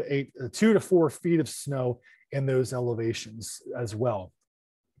from 2 to 4 feet of snow in those elevations as well.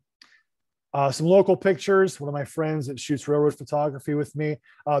 Some local pictures. One of my friends that shoots railroad photography with me.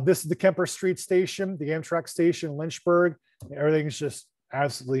 This is the Kemper Street station, the Amtrak station in Lynchburg. Everything's just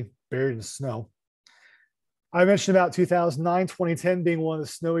absolutely buried in snow. I mentioned about 2009, 2010 being one of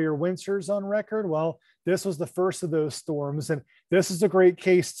the snowier winters on record. Well, this was the first of those storms. And this is a great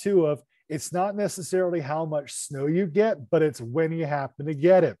case too of it's not necessarily how much snow you get, but it's when you happen to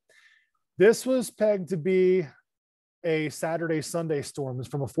get it. This was pegged to be a Saturday, Sunday storm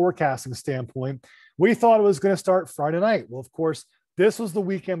from a forecasting standpoint. We thought it was going to start Friday night. Well, of course, this was the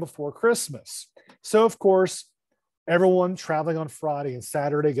weekend before Christmas. So, of course, everyone traveling on Friday and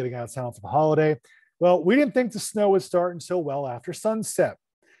Saturday, getting out of town for the holiday. Well, we didn't think the snow would start until well after sunset.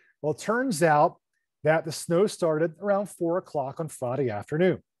 Well, it turns out that the snow started around 4 o'clock on Friday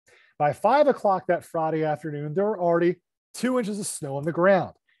afternoon. By 5 o'clock that Friday afternoon, there were already 2 inches of snow on the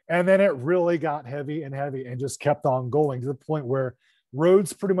ground. And then it really got heavy and just kept on going to the point where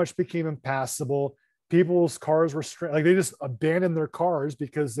roads pretty much became impassable. People's cars were like they just abandoned their cars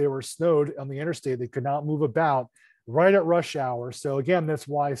because they were snowed on the interstate. They could not move about right at rush hour. So again, that's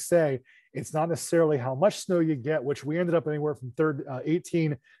why I say it's not necessarily how much snow you get, which we ended up anywhere from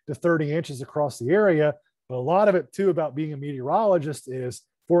 18 to 30 inches across the area. But a lot of it too about being a meteorologist is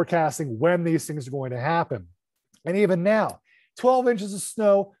forecasting when these things are going to happen. And even now, 12 inches of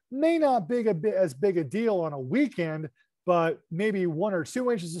snow may not be as big a deal on a weekend, but maybe 1 or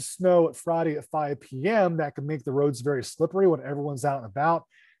 2 inches of snow at Friday at 5 p.m. that can make the roads very slippery when everyone's out and about.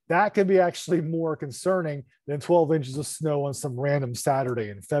 That can be actually more concerning than 12 inches of snow on some random Saturday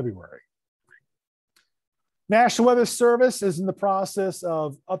in February. National Weather Service is in the process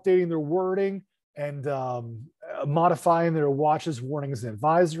of updating their wording and modifying their watches, warnings, and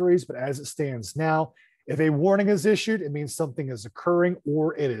advisories. But as it stands now, if a warning is issued, it means something is occurring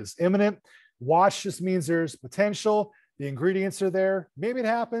or it is imminent. Watch just means there's potential. The ingredients are there. Maybe it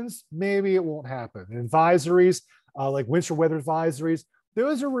happens, maybe it won't happen. And advisories, like winter weather advisories,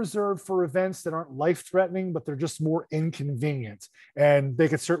 those are reserved for events that aren't life-threatening, but they're just more inconvenient. And they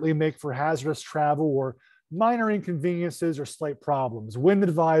could certainly make for hazardous travel or minor inconveniences or slight problems. Wind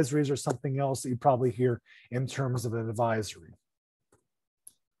advisories are something else that you probably hear in terms of an advisory.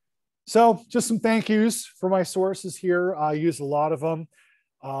 So just some thank yous for my sources here. I use a lot of them.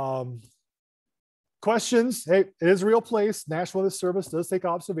 Questions, hey, it is a real place. National Weather Service does take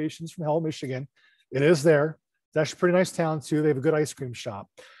observations from Hell, Michigan. It is there. It's actually a pretty nice town too. They have a good ice cream shop.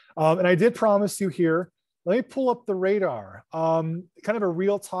 And I did promise you here, let me pull up the radar, kind of a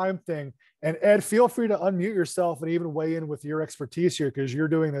real-time thing. And Ed, feel free to unmute yourself and even weigh in with your expertise here because you're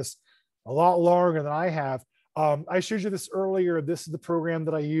doing this a lot longer than I have. I showed you this earlier. This is the program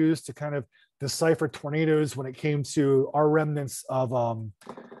that I used to kind of decipher tornadoes when it came to our remnants of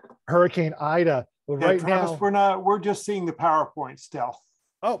Hurricane Ida. But yeah, right Travis, now, we're just seeing the PowerPoint still.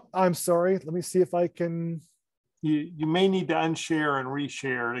 Oh, I'm sorry. Let me see if I can. You may need to unshare and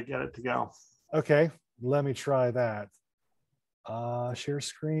reshare to get it to go. Okay, let me try that. Share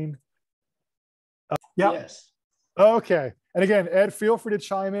screen. Yep. Yes. Okay. And again, Ed, feel free to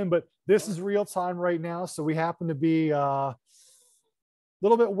chime in, but this is real time right now. So we happen to be a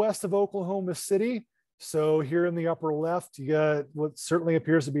little bit west of Oklahoma City. So here in the upper left, you got what certainly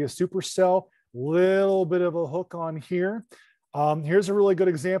appears to be a supercell, little bit of a hook on here. Here's a really good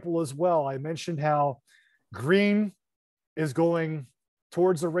example as well. I mentioned how green is going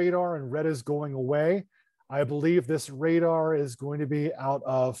towards the radar and red is going away. I believe this radar is going to be out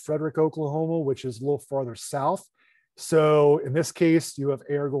of Frederick, Oklahoma, which is a little farther south. So in this case, you have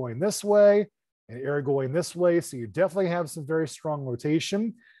air going this way and air going this way. So you definitely have some very strong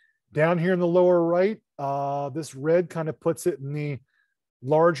rotation. Down here in the lower right, this red kind of puts it in the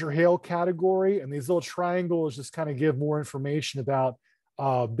larger hail category. And these little triangles just kind of give more information about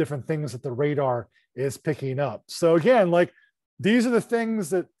different things that the radar is picking up. So again, like these are the things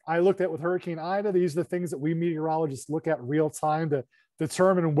that I looked at with Hurricane Ida. These are the things that we meteorologists look at real time to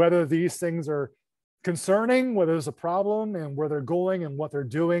determine whether these things are concerning, whether there's a problem and where they're going and what they're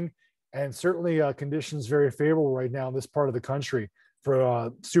doing. And certainly conditions very favorable right now in this part of the country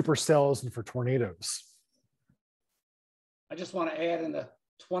for supercells and for tornadoes. I just want to add, in the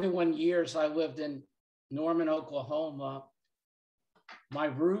 21 years I lived in Norman, Oklahoma, my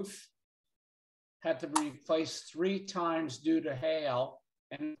roof had to be replaced 3 times due to hail.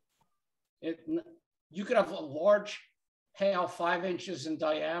 And you could have a large hail 5 inches in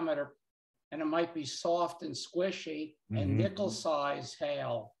diameter, and it might be soft and squishy, and nickel-size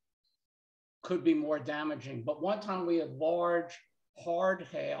hail could be more damaging. But one time we had large, hard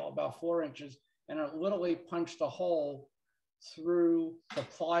hail, about 4 inches, and it literally punched a hole through the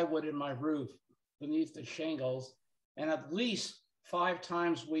plywood in my roof beneath the shingles. And at least 5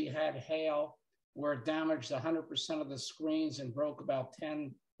 times we had hail where it damaged 100% of the screens and broke about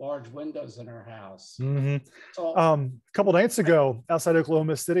 10 large windows in our house. So a couple nights ago outside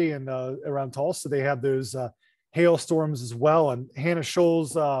Oklahoma City and around Tulsa, they had those hailstorms as well. And Hannah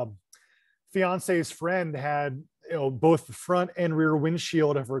Scholl's fiance's friend had, you know, both the front and rear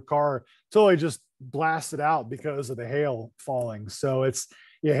windshield of her car totally just blasted out because of the hail falling. So it's,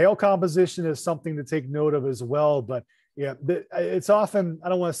 yeah, hail composition is something to take note of as well. But yeah, it's often, I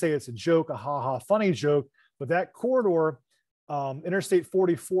don't want to say it's a joke, a ha-ha funny joke, but that corridor, Interstate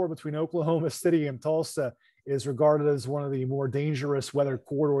 44 between Oklahoma City and Tulsa, is regarded as one of the more dangerous weather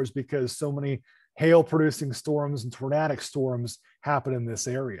corridors because so many hail producing storms and tornadic storms happen in this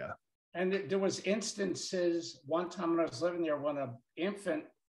area. And there was instances one time when I was living there when an infant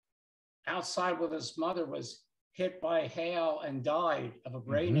outside with his mother was hit by hail and died of a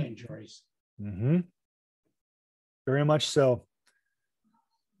brain injuries. Very much so.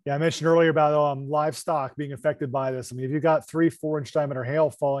 Yeah, I mentioned earlier about livestock being affected by this. I mean, if you've got 3-4 inch diameter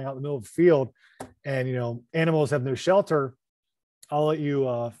hail falling out in the middle of the field, and animals have no shelter, I'll let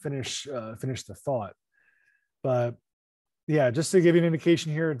you finish the thought. But yeah, just to give you an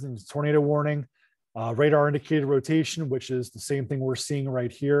indication here, it's tornado warning, radar indicated rotation, which is the same thing we're seeing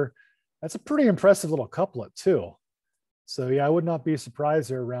right here. That's a pretty impressive little couplet too. So yeah, I would not be surprised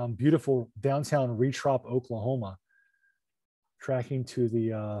they're around beautiful downtown Retrop, Oklahoma, tracking to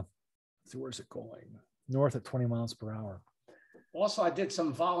the, let's see, where's it going? North at 20 miles per hour. Also, I did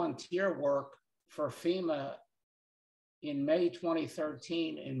some volunteer work for FEMA in May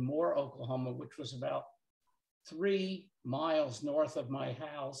 2013 in Moore, Oklahoma, which was about 3 miles north of my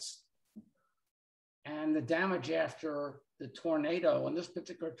house. And the damage after the tornado, and this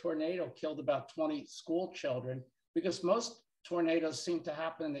particular tornado killed about 20 school children, because most tornadoes seem to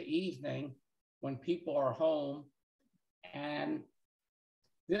happen in the evening when people are home. And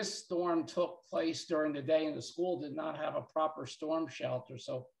this storm took place during the day, and the school did not have a proper storm shelter.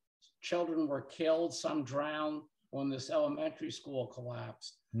 So children were killed, some drowned when this elementary school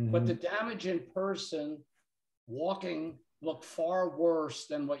collapsed. But the damage in person, walking, looked far worse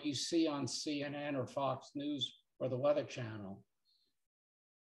than what you see on CNN or Fox News or the Weather Channel.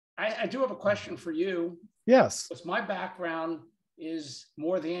 I do have a question for you. Yes. Because my background is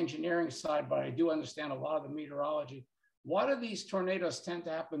more the engineering side, but I do understand a lot of the meteorology. Why do these tornadoes tend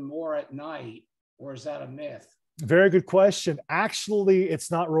to happen more at night, or is that a myth? Very good question. Actually, it's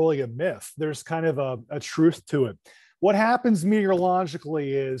not really a myth. There's kind of a truth to it. What happens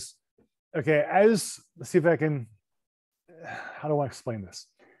meteorologically is, okay, let's see if I can, how do I explain this?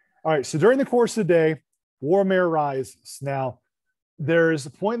 All right, so during the course of the day, warm air rises. Now, there's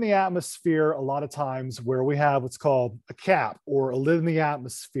a point in the atmosphere a lot of times where we have what's called a cap or a lid in the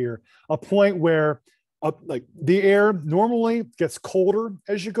atmosphere, a point where like the air normally gets colder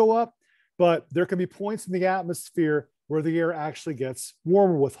as you go up, but there can be points in the atmosphere where the air actually gets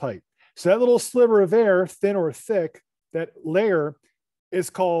warmer with height. So that little sliver of air, thin or thick, that layer is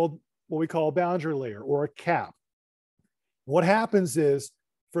called what we call a boundary layer or a cap. What happens is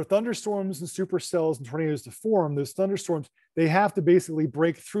for thunderstorms and supercells and tornadoes to form, those thunderstorms, they have to basically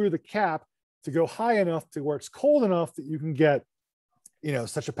break through the cap to go high enough to where it's cold enough that you can get,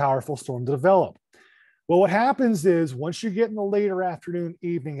 such a powerful storm to develop. Well, what happens is once you get in the later afternoon,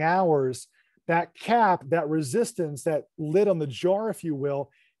 evening hours, that cap, that resistance, that lid on the jar, if you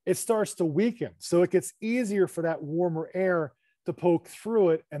will, it starts to weaken. So it gets easier for that warmer air to poke through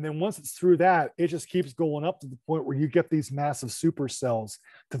it. And then once it's through that, it just keeps going up to the point where you get these massive supercells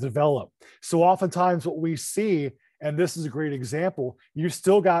to develop. So oftentimes what we see, and this is a great example, you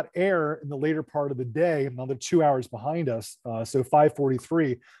still got air in the later part of the day, another 2 hours behind us, so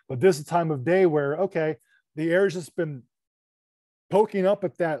 5:43. But this is a time of day where, okay, the air has just been poking up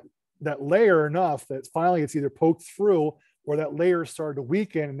at that layer enough that finally it's either poked through or that layer started to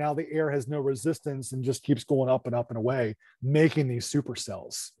weaken, and now the air has no resistance and just keeps going up and up and away, making these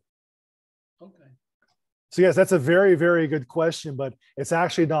supercells. Okay. So yes, that's a very, very good question, but it's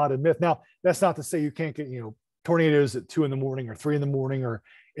actually not a myth. Now, that's not to say you can't get, tornadoes at 2 in the morning or 3 in the morning or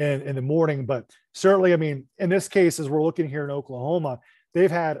in the morning, but certainly, I mean, in this case, as we're looking here in Oklahoma, they've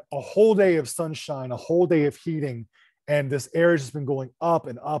had a whole day of sunshine, a whole day of heating, and this air has just been going up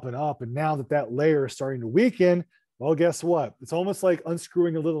and up and up. And now that layer is starting to weaken, well, guess what? It's almost like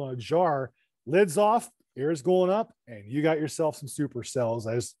unscrewing a lid on a jar. Lid's off, air is going up, and you got yourself some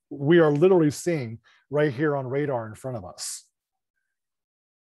supercells, as we are literally seeing right here on radar in front of us.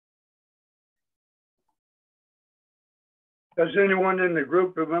 Does anyone in the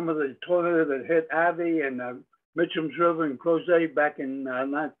group remember the tornado that hit Ivy and Mitchum's River and Crozet back in,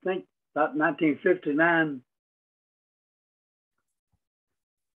 I think, about 1959?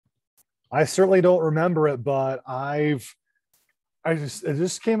 I certainly don't remember it, but it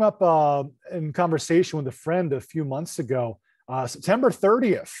just came up in conversation with a friend a few months ago. September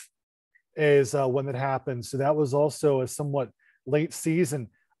 30th is when it happened. So that was also a somewhat late season.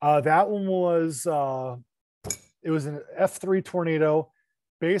 That one was, it was an F3 tornado.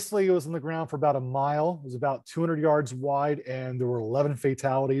 Basically, it was on the ground for about a mile. It was about 200 yards wide, and there were 11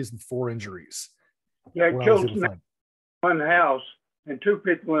 fatalities and 4 injuries. Yeah, it killed one house and 2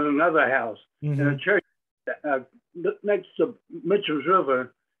 people in another house. In a church next to Mitchell's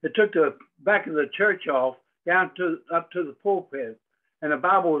River. It took the back of the church off up to the pulpit, and the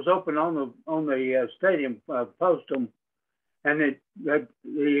Bible was open on the stadium postum, and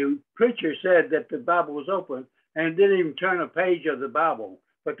the preacher said that the Bible was open, and it didn't even turn a page of the Bible,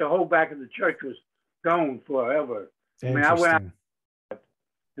 but the whole back of the church gone forever. I mean, I went out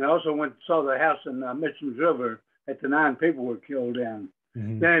and also went and saw the house in Mitchell's River that the 9 people were killed in.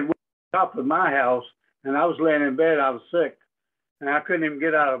 Mm-hmm. Then it went to the top of my house, and I was laying in bed. I was sick, and I couldn't even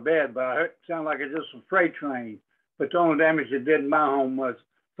get out of bed. But I heard it sounded like it just a freight train. But the only damage it did in my home was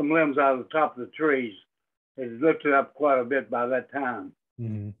some limbs out of the top of the trees. It lifted up quite a bit by that time.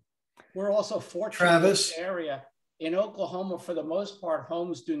 Mm-hmm. We're also fortunate in this area. In Oklahoma, for the most part,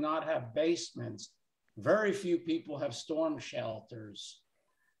 homes do not have basements. Very few people have storm shelters.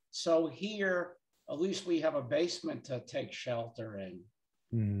 So here, at least we have a basement to take shelter in.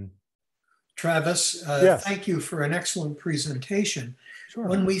 Mm-hmm. Travis, yes. Thank you for an excellent presentation. Sure.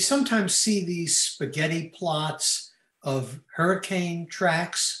 When we sometimes see these spaghetti plots of hurricane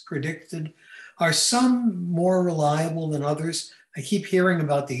tracks predicted, are some more reliable than others? I keep hearing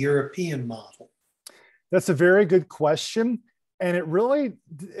about the European model. That's a very good question. And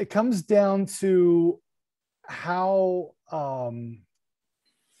it comes down to how far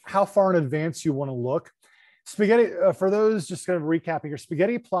in advance you want to look. Spaghetti, for those just kind of recapping here,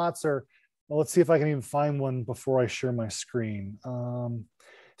 spaghetti plots are, well, let's see if I can even find one before I share my screen.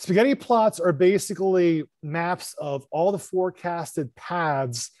 Spaghetti plots are basically maps of all the forecasted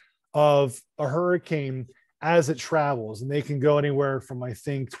paths of a hurricane as it travels. And they can go anywhere from, I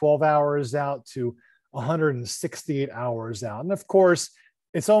think, 12 hours out to 168 hours out. And of course,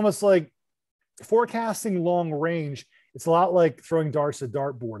 it's almost like forecasting long range. It's a lot like throwing darts at a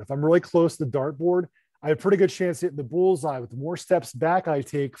dartboard. If I'm really close to the dartboard, I have a pretty good chance of hitting the bullseye. With the more steps back I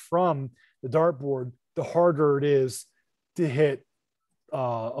take from the dartboard, the harder it is to hit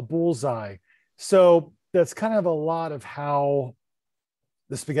a bullseye. So that's kind of a lot of how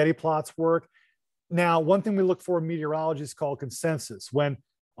the spaghetti plots work. Now, one thing we look for in meteorology is called consensus. When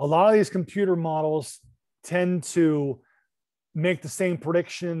a lot of these computer models tend to make the same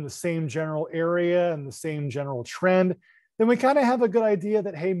prediction, the same general area, and the same general trend, then we kind of have a good idea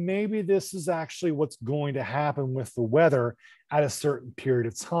that, hey, maybe this is actually what's going to happen with the weather at a certain period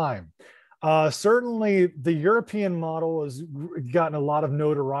of time. Certainly, the European model has gotten a lot of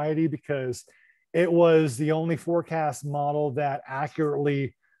notoriety because it was the only forecast model that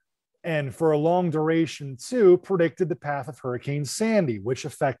accurately and for a long duration too predicted the path of Hurricane Sandy, which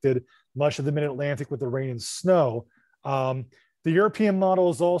affected much of the mid-Atlantic with the rain and snow. The European model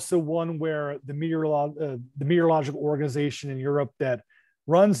is also one where the meteorological organization in Europe that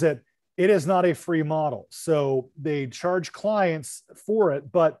runs it, it is not a free model. So they charge clients for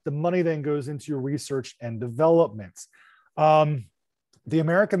it, but the money then goes into your research and development. The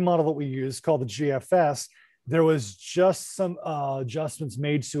American model that we use, called the GFS, there was just some adjustments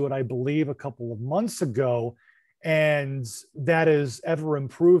made to it, I believe, a couple of months ago, and that is ever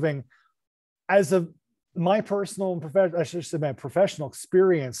improving. As of my personal and my professional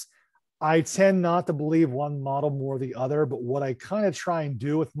experience, I tend not to believe one model more than the other, but what I kind of try and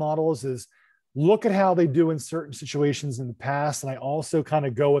do with models is look at how they do in certain situations in the past, and I also kind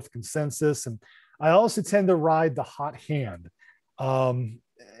of go with consensus, and I also tend to ride the hot hand.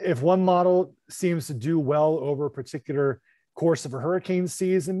 If one model seems to do well over a particular course of a hurricane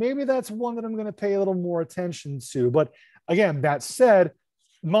season, maybe that's one that I'm going to pay a little more attention to. But again, that said,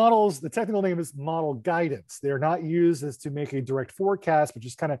 models, the technical name is model guidance. They're not used as to make a direct forecast, but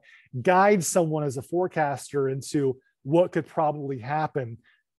just kind of guide someone as a forecaster into what could probably happen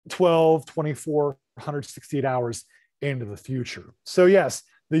 12, 24, 168 hours into the future. So yes,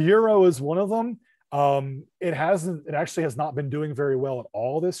 the Euro is one of them. It actually has not been doing very well at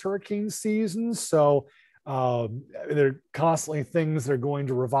all this hurricane season. So there are constantly things that are going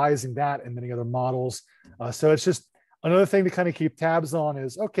to revising that and many other models. So it's just another thing to kind of keep tabs on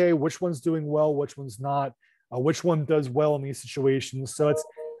is, okay, which one's doing well, which one's not, which one does well in these situations. So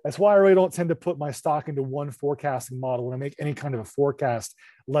that's why I really don't tend to put my stock into one forecasting model when I make any kind of a forecast,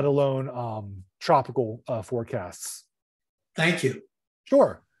 let alone tropical forecasts. Thank you.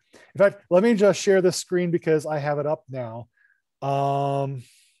 Sure. In fact, let me just share this screen because I have it up now.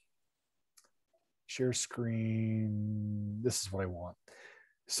 Share screen. This is what I want.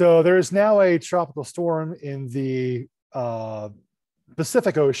 So there is now a tropical storm in the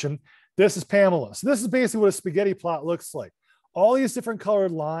Pacific Ocean. This is Pamela. So this is basically what a spaghetti plot looks like. All these different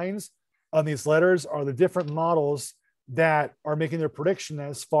colored lines on these letters are the different models that are making their prediction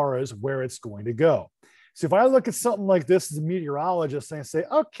as far as where it's going to go. So if I look at something like this as a meteorologist and I say,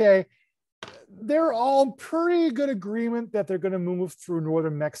 okay, they're all pretty good agreement that they're going to move through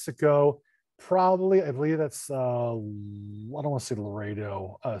northern Mexico. Probably, I believe that's, I don't want to say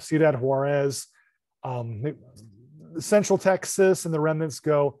Laredo, Ciudad Juarez, central Texas, and the remnants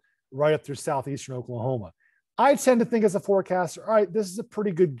go right up through southeastern Oklahoma. I tend to think as a forecaster, all right, this is a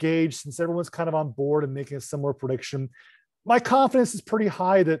pretty good gauge since everyone's kind of on board and making a similar prediction. My confidence is pretty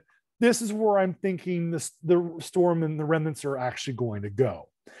high that this is where I'm thinking the storm and the remnants are actually going to go.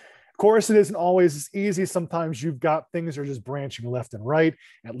 Of course, it isn't always as easy. Sometimes you've got things that are just branching left and right.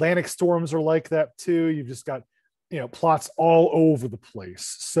 Atlantic storms are like that too. You've just got, plots all over the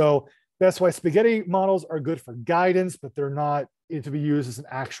place. So that's why spaghetti models are good for guidance, but they're not to be used as an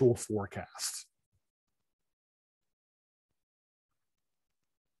actual forecast.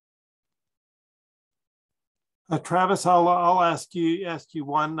 Travis, I'll ask you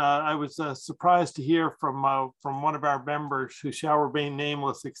one. I was surprised to hear from one of our members who shall remain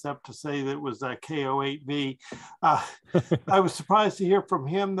nameless, except to say that it was KO8V. I was surprised to hear from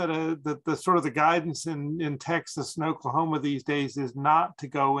him that the sort of the guidance in Texas and Oklahoma these days is not to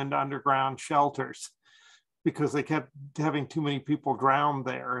go into underground shelters because they kept having too many people drown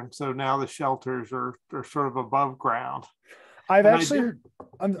there, and so now the shelters are sort of above ground. I'm sorry,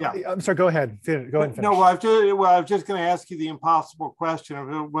 go ahead. Go ahead and finish. No, I was just going to ask you the impossible question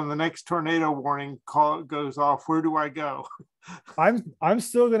of when the next tornado warning call goes off, where do I go? I'm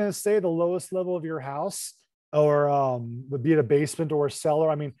still going to say the lowest level of your house, or would be it a basement or a cellar.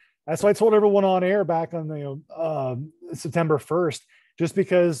 I mean, that's why I told everyone on air back on September 1st, just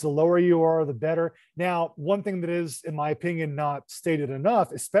because the lower you are, the better. Now, one thing that is, in my opinion, not stated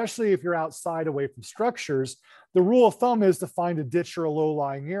enough, especially if you're outside away from structures, the rule of thumb is to find a ditch or a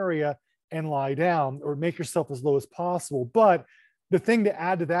low-lying area and lie down or make yourself as low as possible. But the thing to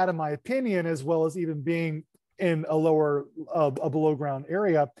add to that, in my opinion, as well as even being in a lower, a below ground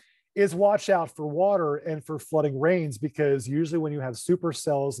area, is watch out for water and for flooding rains, because usually when you have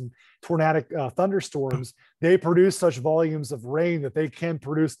supercells and tornadic thunderstorms, they produce such volumes of rain that they can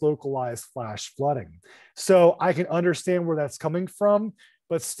produce localized flash flooding. So I can understand where that's coming from,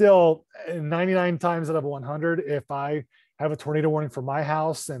 but still 99 times out of 100, if I have a tornado warning for my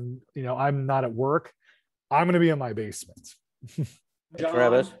house and I'm not at work, I'm going to be in my basement.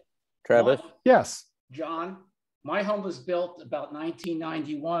 John, Travis? Yes. John, my home was built about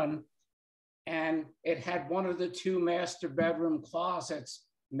 1991, and it had one of the two master bedroom closets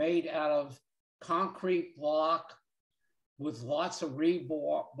made out of concrete block with lots of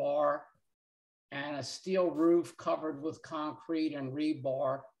rebar and a steel roof covered with concrete and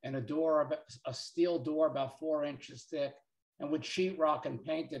rebar, and a steel door about 4 inches thick, and with sheetrock and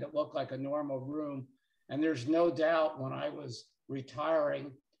painted, it looked like a normal room. And there's no doubt when I was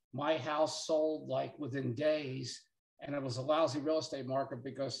retiring, my house sold like within days, and it was a lousy real estate market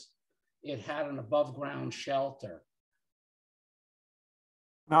because it had an above ground shelter.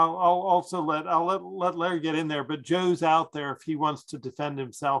 Now, I'll let Larry get in there, but Joe's out there if he wants to defend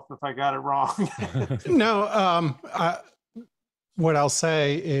himself if I got it wrong. No, what I'll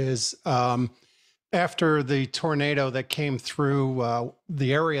say is after the tornado that came through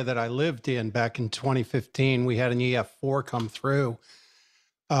the area that I lived in back in 2015, we had an EF4 come through.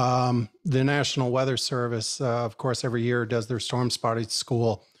 The National Weather Service, of course, every year does their storm spotting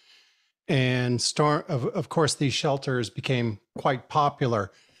school. And of course, these shelters became quite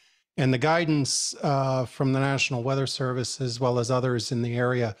popular. And the guidance from the National Weather Service, as well as others in the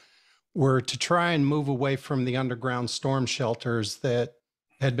area, were to try and move away from the underground storm shelters that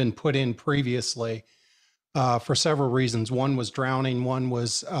had been put in previously for several reasons. One was drowning. One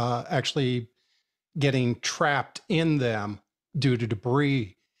was actually getting trapped in them due to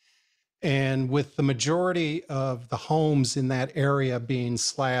debris. And with the majority of the homes in that area being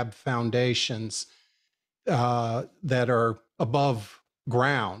slab foundations that are above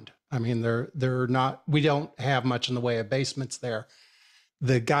ground, I mean, they're not, we don't have much in the way of basements there.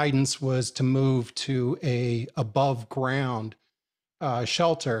 The guidance was to move to a above ground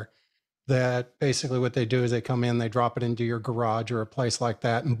shelter that basically what they do is they come in, they drop it into your garage or a place like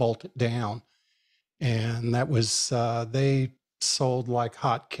that and bolt it down. And that was, they sold like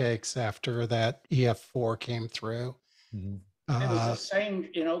hotcakes after that EF4 came through. Mm-hmm. It was the same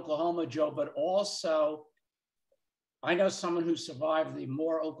in Oklahoma, Joe, but also I know someone who survived the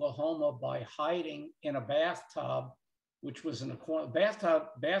Moore, Oklahoma by hiding in a bathtub, which was in a corner.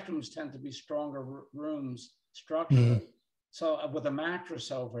 Bathrooms tend to be stronger rooms structurally, so with a mattress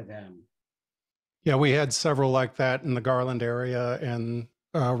over them. Yeah, we had several like that in the Garland area and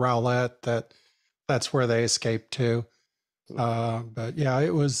Rowlett. That's where they escaped to. But yeah,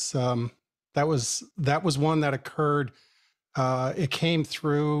 it was that was one that occurred. It came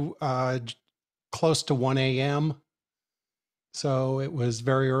through close to 1 a.m. So it was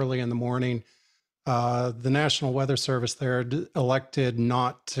very early in the morning. The National Weather Service there elected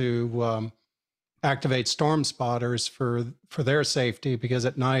not to activate storm spotters for their safety, because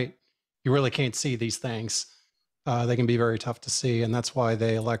at night you really can't see these things. They can be very tough to see, and that's why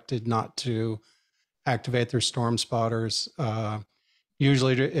they elected not to activate their storm spotters.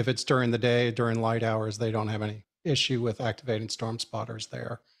 Usually, if it's during the day, during light hours, they don't have any issue with activating storm spotters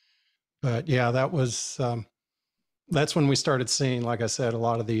there. But yeah, that's when we started seeing, like I said, a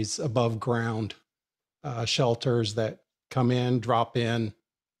lot of these above ground shelters that come in, drop in,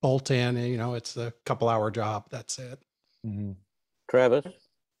 bolt in, and it's a couple hour job. That's it. Mm-hmm. Travis?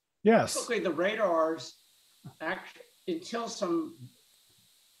 Yes. Typically, the radars, until some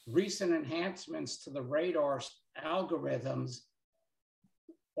recent enhancements to the radar algorithms,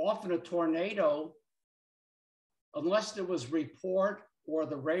 often a tornado, unless there was report or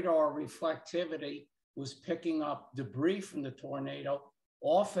the radar reflectivity was picking up debris from the tornado,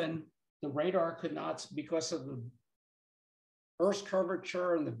 often the radar could not, because of the Earth's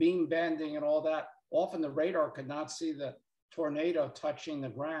curvature and the beam bending and all that, often the radar could not see the tornado touching the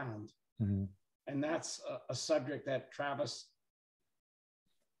ground. Mm-hmm. And that's a subject that Travis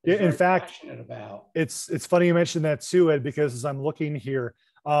is in fact passionate about. It's funny you mentioned that too, Ed, because as I'm looking here,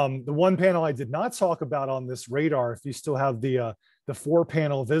 the one panel I did not talk about on this radar, if you still have the 4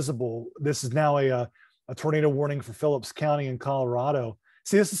 panel visible, this is now a tornado warning for Phillips County in Colorado.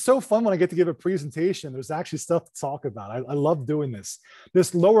 See, this is so fun when I get to give a presentation. There's actually stuff to talk about. I love doing this.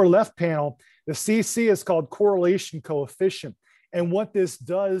 This lower left panel, the CC is called correlation coefficient. And what this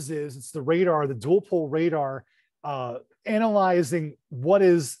does is it's the radar, the dual pole radar, analyzing what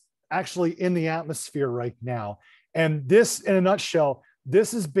is actually in the atmosphere right now. And this, in a nutshell,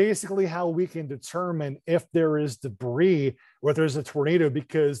 this is basically how we can determine if there is debris or if there's a tornado,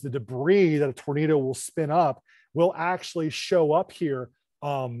 because the debris that a tornado will spin up will actually show up here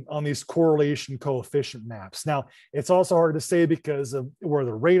on these correlation coefficient maps. Now, it's also hard to say because of where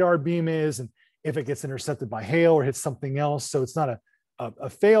the radar beam is and if it gets intercepted by hail or hits something else. So it's not a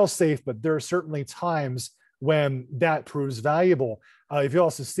fail safe, but there are certainly times when that proves valuable. If you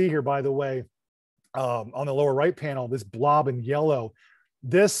also see here, by the way, on the lower right panel, this blob in yellow,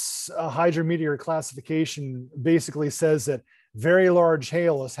 this hydrometeor classification basically says that very large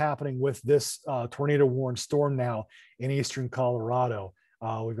hail is happening with this tornado warned storm now in eastern Colorado.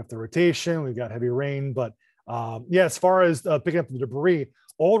 We've got the rotation, we've got heavy rain, but yeah, as far as picking up the debris,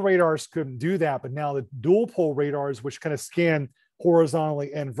 old radars couldn't do that, but now the dual pole radars, which kind of scan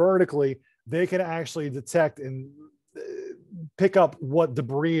horizontally and vertically, they can actually detect and pick up what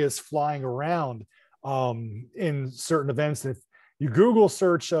debris is flying around in certain events. And if you Google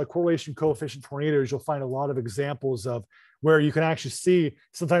search correlation coefficient tornadoes, you'll find a lot of examples of where you can actually see,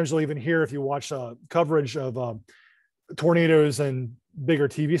 sometimes you'll even hear, if you watch coverage of tornadoes and bigger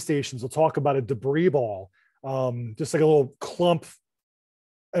TV stations, will talk about a debris ball, just like a little clump,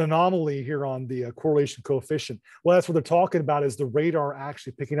 an anomaly here on the correlation coefficient. Well, that's what they're talking about, is the radar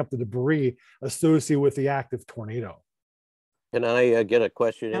actually picking up the debris associated with the active tornado. Can I get a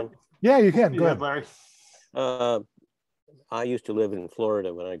question in? Yeah, you can. Go ahead, Larry. I used to live in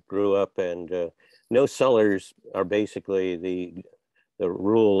Florida when I grew up, and no cellars are basically the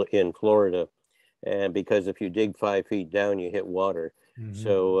rule in Florida. And because if you dig 5 feet down, you hit water. Mm-hmm.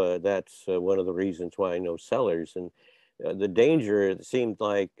 So that's one of the reasons why no cellars. And the danger, it seemed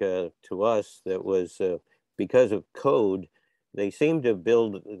like to us, that was because of code, they seem to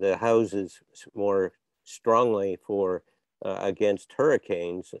build the houses more strongly for against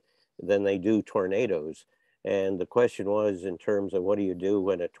hurricanes than they do tornadoes. And the question was, in terms of what do you do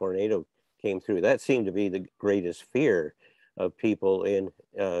when a tornado came through? That seemed to be the greatest fear of people in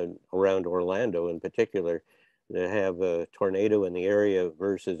around Orlando in particular, to have a tornado in the area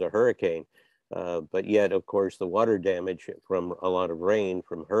versus a hurricane. But yet, of course, the water damage from a lot of rain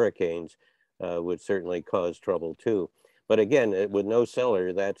from hurricanes would certainly cause trouble too. But again, with no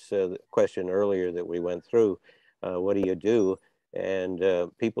cellar, that's the question earlier that we went through. What do you do?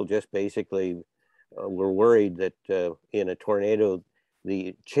 And people just basically were worried that in a tornado,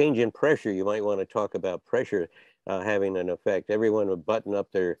 the change in pressure, you might want to talk about pressure having an effect. Everyone would button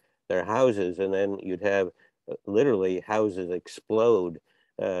up their houses, and then you'd have literally houses explode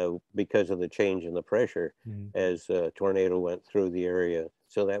because of the change in the pressure as a tornado went through the area.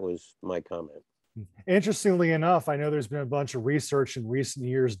 So that was my comment. Interestingly enough, I know there's been a bunch of research in recent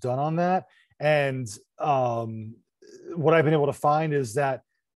years done on that. And what I've been able to find is that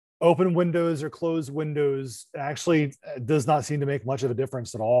open windows or closed windows actually does not seem to make much of a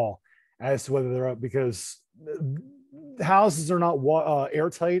difference at all as to whether they're up, because houses are not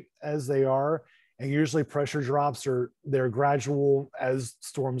airtight as they are. And usually pressure drops they're gradual as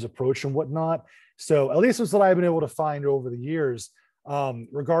storms approach and whatnot. So at least that's what I've been able to find over the years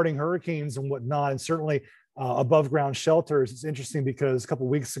regarding hurricanes and whatnot. And certainly above ground shelters. It's interesting because a couple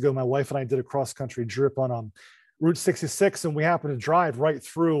of weeks ago, my wife and I did a cross country trip on Route 66 and we happen to drive right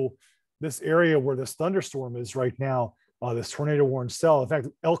through this area where this thunderstorm is right now, this tornado warning cell. In fact,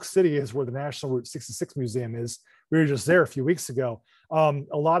 Elk City is where the National Route 66 Museum is. We were just there a few weeks ago. A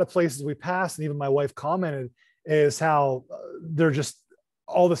lot of places we passed, and even my wife commented, is how they're just,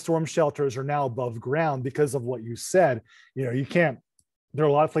 all the storm shelters are now above ground because of what you said. You know, you can't, there are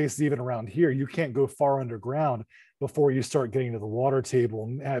a lot of places even around here, you can't go far underground before you start getting to the water table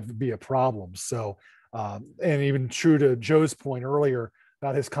and have it be a problem. So, and even true to Joe's point earlier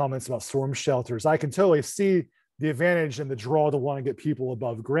about his comments about storm shelters, I can totally see the advantage and the draw to want to get people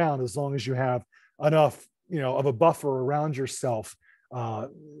above ground as long as you have enough, you know, of a buffer around yourself.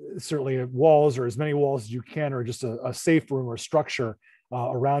 Certainly walls, or as many walls as you can, or just a safe room or structure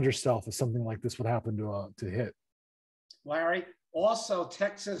around yourself if something like this would happen to hit. Larry, also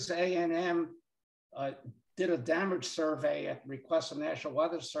Texas A&M did a damage survey at the request of National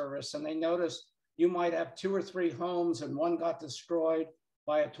Weather Service, and they noticed you might have 2 or 3 homes and one got destroyed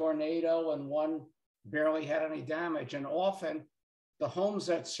by a tornado and one barely had any damage. And often the homes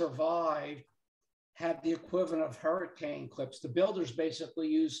that survived had the equivalent of hurricane clips. The builders basically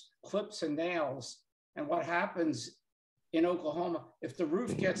use clips and nails. And what happens in Oklahoma, if the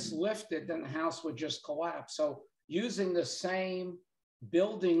roof gets lifted, then the house would just collapse. So using the same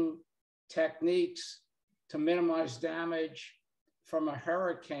building techniques to minimize damage from a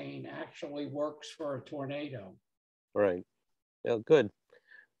hurricane actually works for a tornado. Right. Yeah, good.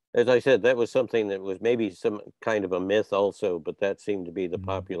 As I said, that was something that was maybe some kind of a myth also, but that seemed to be the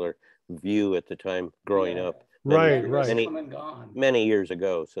popular view at the time growing up. Right. Many years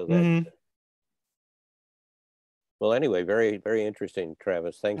ago. So that, well, anyway, very, very interesting,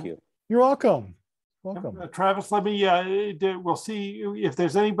 Travis. Thank you. You're welcome. Welcome. Travis, let me, we'll see if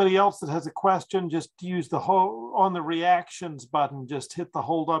there's anybody else that has a question, just use the on the reactions button, just hit the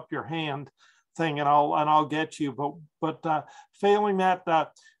hold up your hand thing and I'll get you. But failing that,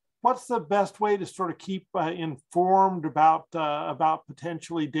 what's the best way to sort of keep informed about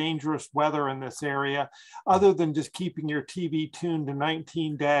potentially dangerous weather in this area, other than just keeping your TV tuned to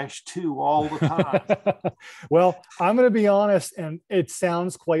 19-2 all the time? Well, I'm going to be honest, and it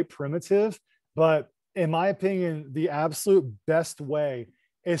sounds quite primitive, but in my opinion, the absolute best way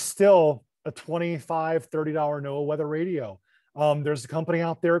is still a $25, $30 NOAA weather radio. There's a company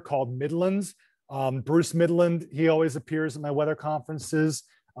out there called Midlands. Bruce Midland, he always appears at my weather conferences.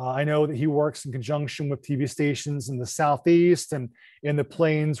 I know that he works in conjunction with TV stations in the Southeast and in the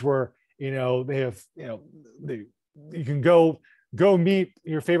plains where, you know, they have, you know, you can go meet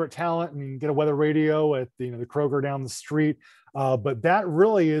your favorite talent and get a weather radio at the, you know, the Kroger down the street. But that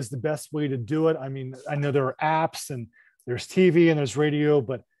really is the best way to do it. I mean, I know there are apps and there's TV and there's radio,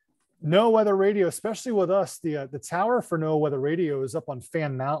 but NOAA weather radio, especially with us, the tower for NOAA weather radio is up on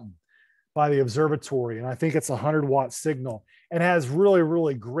Fan Mountain by the observatory. And I think it's a 100-watt signal and has really,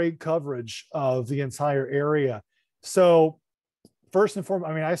 really great coverage of the entire area. So first and foremost,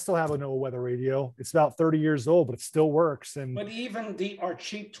 I mean, I still have a NOAA weather radio. It's about 30 years old, but it still works. And but even our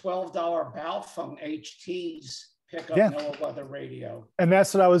cheap $12 Baofeng HTs pick up NOAA weather radio. And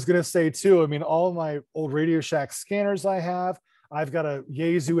that's what I was going to say too. I mean, all of my old Radio Shack scanners I've got a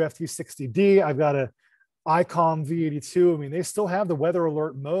Yaesu FT60D. I've got a ICOM V82. I mean, they still have the weather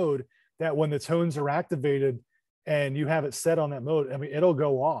alert mode that when the tones are activated and you have it set on that mode, I mean, it'll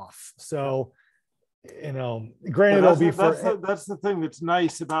go off. So, you know, granted, that's the thing that's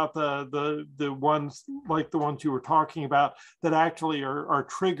nice about the ones like the ones you were talking about that actually are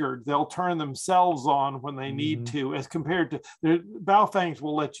triggered. They'll turn themselves on when they need to, as compared to the Baofengs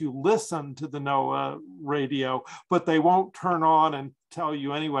will let you listen to the NOAA radio, but they won't turn on and tell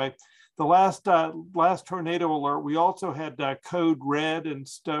you anyway. The last tornado alert, we also had code red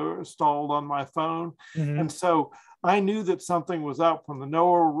installed on my phone, and so I knew that something was up when the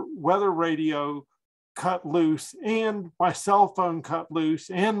NOAA weather radio cut loose and my cell phone cut loose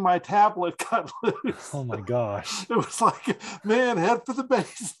and my tablet cut loose. Oh my gosh. It was like, man, head for the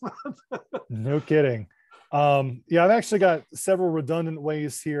basement. No kidding. Yeah, I've actually got several redundant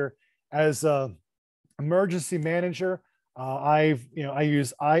ways here as a emergency manager. I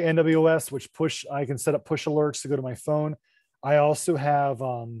use iNWS, which I can set up push alerts to go to my phone. I also have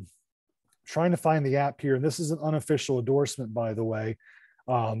trying to find the app here, and this is an unofficial endorsement, by the way,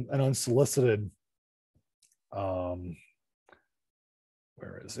 an unsolicited. Where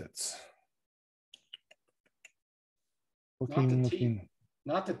is it?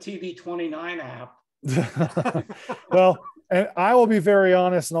 Not the TV29 app. Well, and I will be very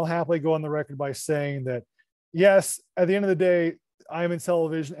honest, and I'll happily go on the record by saying that, yes, at the end of the day, I'm in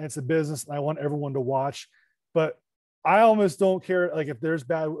television and it's a business and I want everyone to watch, but I almost don't care. Like if there's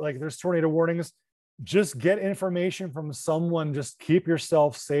tornado warnings, just get information from someone. Just keep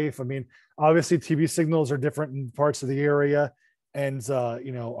yourself safe. I mean, obviously TV signals are different in parts of the area. And,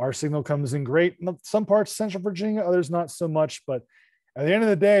 you know, our signal comes in great in some parts of Central Virginia, others not so much. But at the end of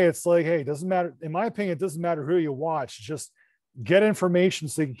the day, it's like, hey, it doesn't matter. In my opinion, it doesn't matter who you watch. Just get information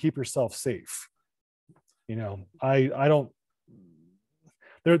so you can keep yourself safe. You know, I don't,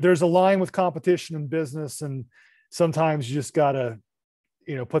 there's a line with competition in business, and sometimes you just got to,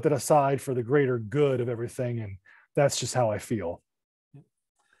 you know, put that aside for the greater good of everything. And that's just how I feel.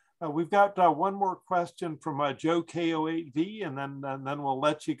 We've got one more question from Joe K08V, and then we'll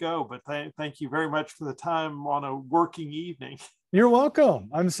let you go. But thank you very much for the time on a working evening. You're welcome.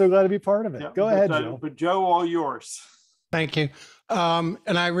 I'm so glad to be part of it. Yeah, go ahead, Joe. But Joe, all yours. Thank you. And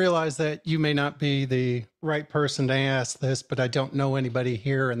I realize that you may not be the right person to ask this, but I don't know anybody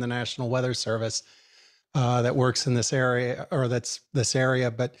here in the National Weather Service that works in this area, or that's this area.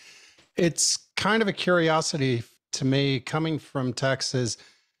 But it's kind of a curiosity to me, coming from Texas.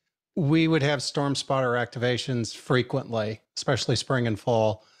 We would have storm spotter activations frequently, especially spring and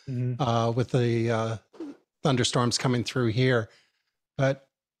fall, with the thunderstorms coming through here. But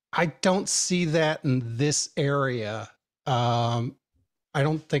I don't see that in this area. I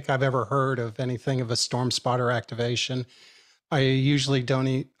don't think I've ever heard of anything of a storm spotter activation. I usually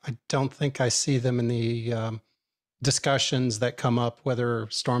I don't think I see them in the discussions that come up, whether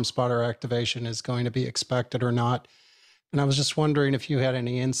storm spotter activation is going to be expected or not. And I was just wondering if you had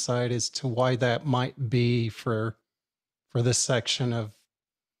any insight as to why that might be for this section of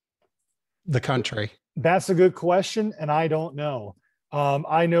the country. That's a good question, and I don't know.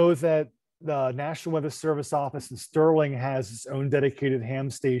 I know that the National Weather Service office in Sterling has its own dedicated ham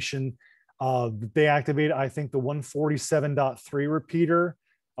station. They activated, I think, the 147.3 repeater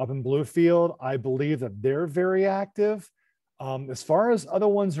up in Bluefield. I believe that they're very active. As far as other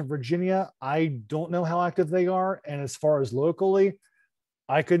ones in Virginia, I don't know how active they are. And as far as locally,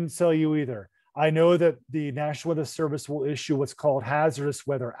 I couldn't tell you either. I know that the National Weather Service will issue what's called hazardous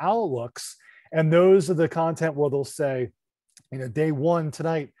weather outlooks. And those are the content where they'll say, you know, day one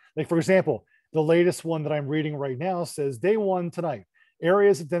tonight, like for example, the latest one that I'm reading right now says day one tonight,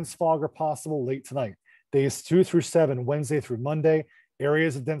 areas of dense fog are possible late tonight. Days 2 through 7, Wednesday through Monday,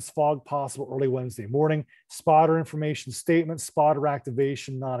 areas of dense fog possible early Wednesday morning. Spotter information statement, spotter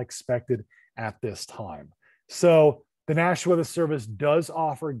activation not expected at this time. So the National Weather Service does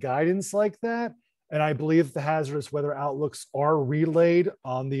offer guidance like that. And I believe the hazardous weather outlooks are relayed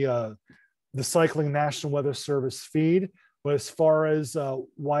on the Cycling National Weather Service feed. But as far as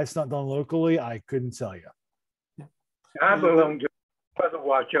why it's not done locally, I couldn't tell you. I belong to Weather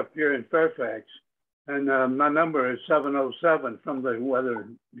Watch up here in Fairfax, and my number is 707 from the Weather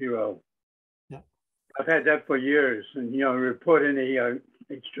Bureau. Yeah. I've had that for years, and, you know, report any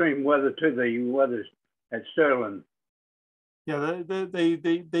extreme weather to the weather at Sterling. Yeah, they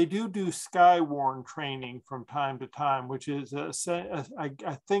do Skywarn training from time to time, which is I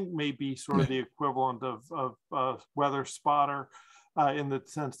think maybe sort of the equivalent of weather spotter, in the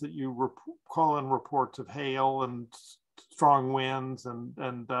sense that you call in reports of hail and strong winds and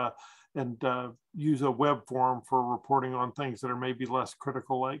use a web form for reporting on things that are maybe less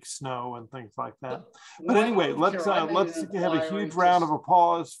critical, like snow and things like that. But anyway, let's have a huge round of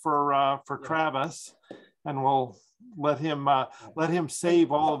applause for Travis, and we'll let him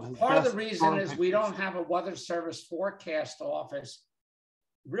save all of his. Part of the reason is we don't have a Weather Service forecast office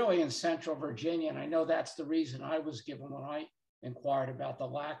really in Central Virginia, and I know that's the reason I was given when I inquired about the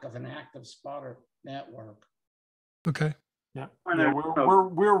lack of an active spotter network. Okay. Yeah,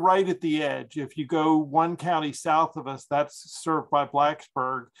 we're right at the edge. If you go one county south of us, that's served by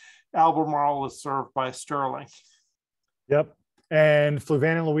Blacksburg. Albemarle is served by Sterling. Yep. And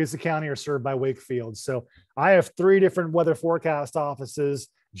Fluvanna and Louisa County are served by Wakefield. So I have 3 different weather forecast offices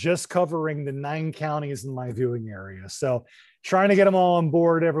just covering the 9 counties in my viewing area. So trying to get them all on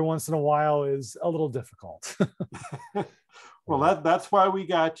board every once in a while is a little difficult. Well, that's why we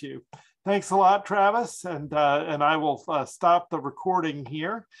got you. Thanks a lot, Travis. And I will stop the recording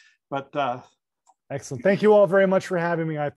here. But excellent. Thank you all very much for having me. I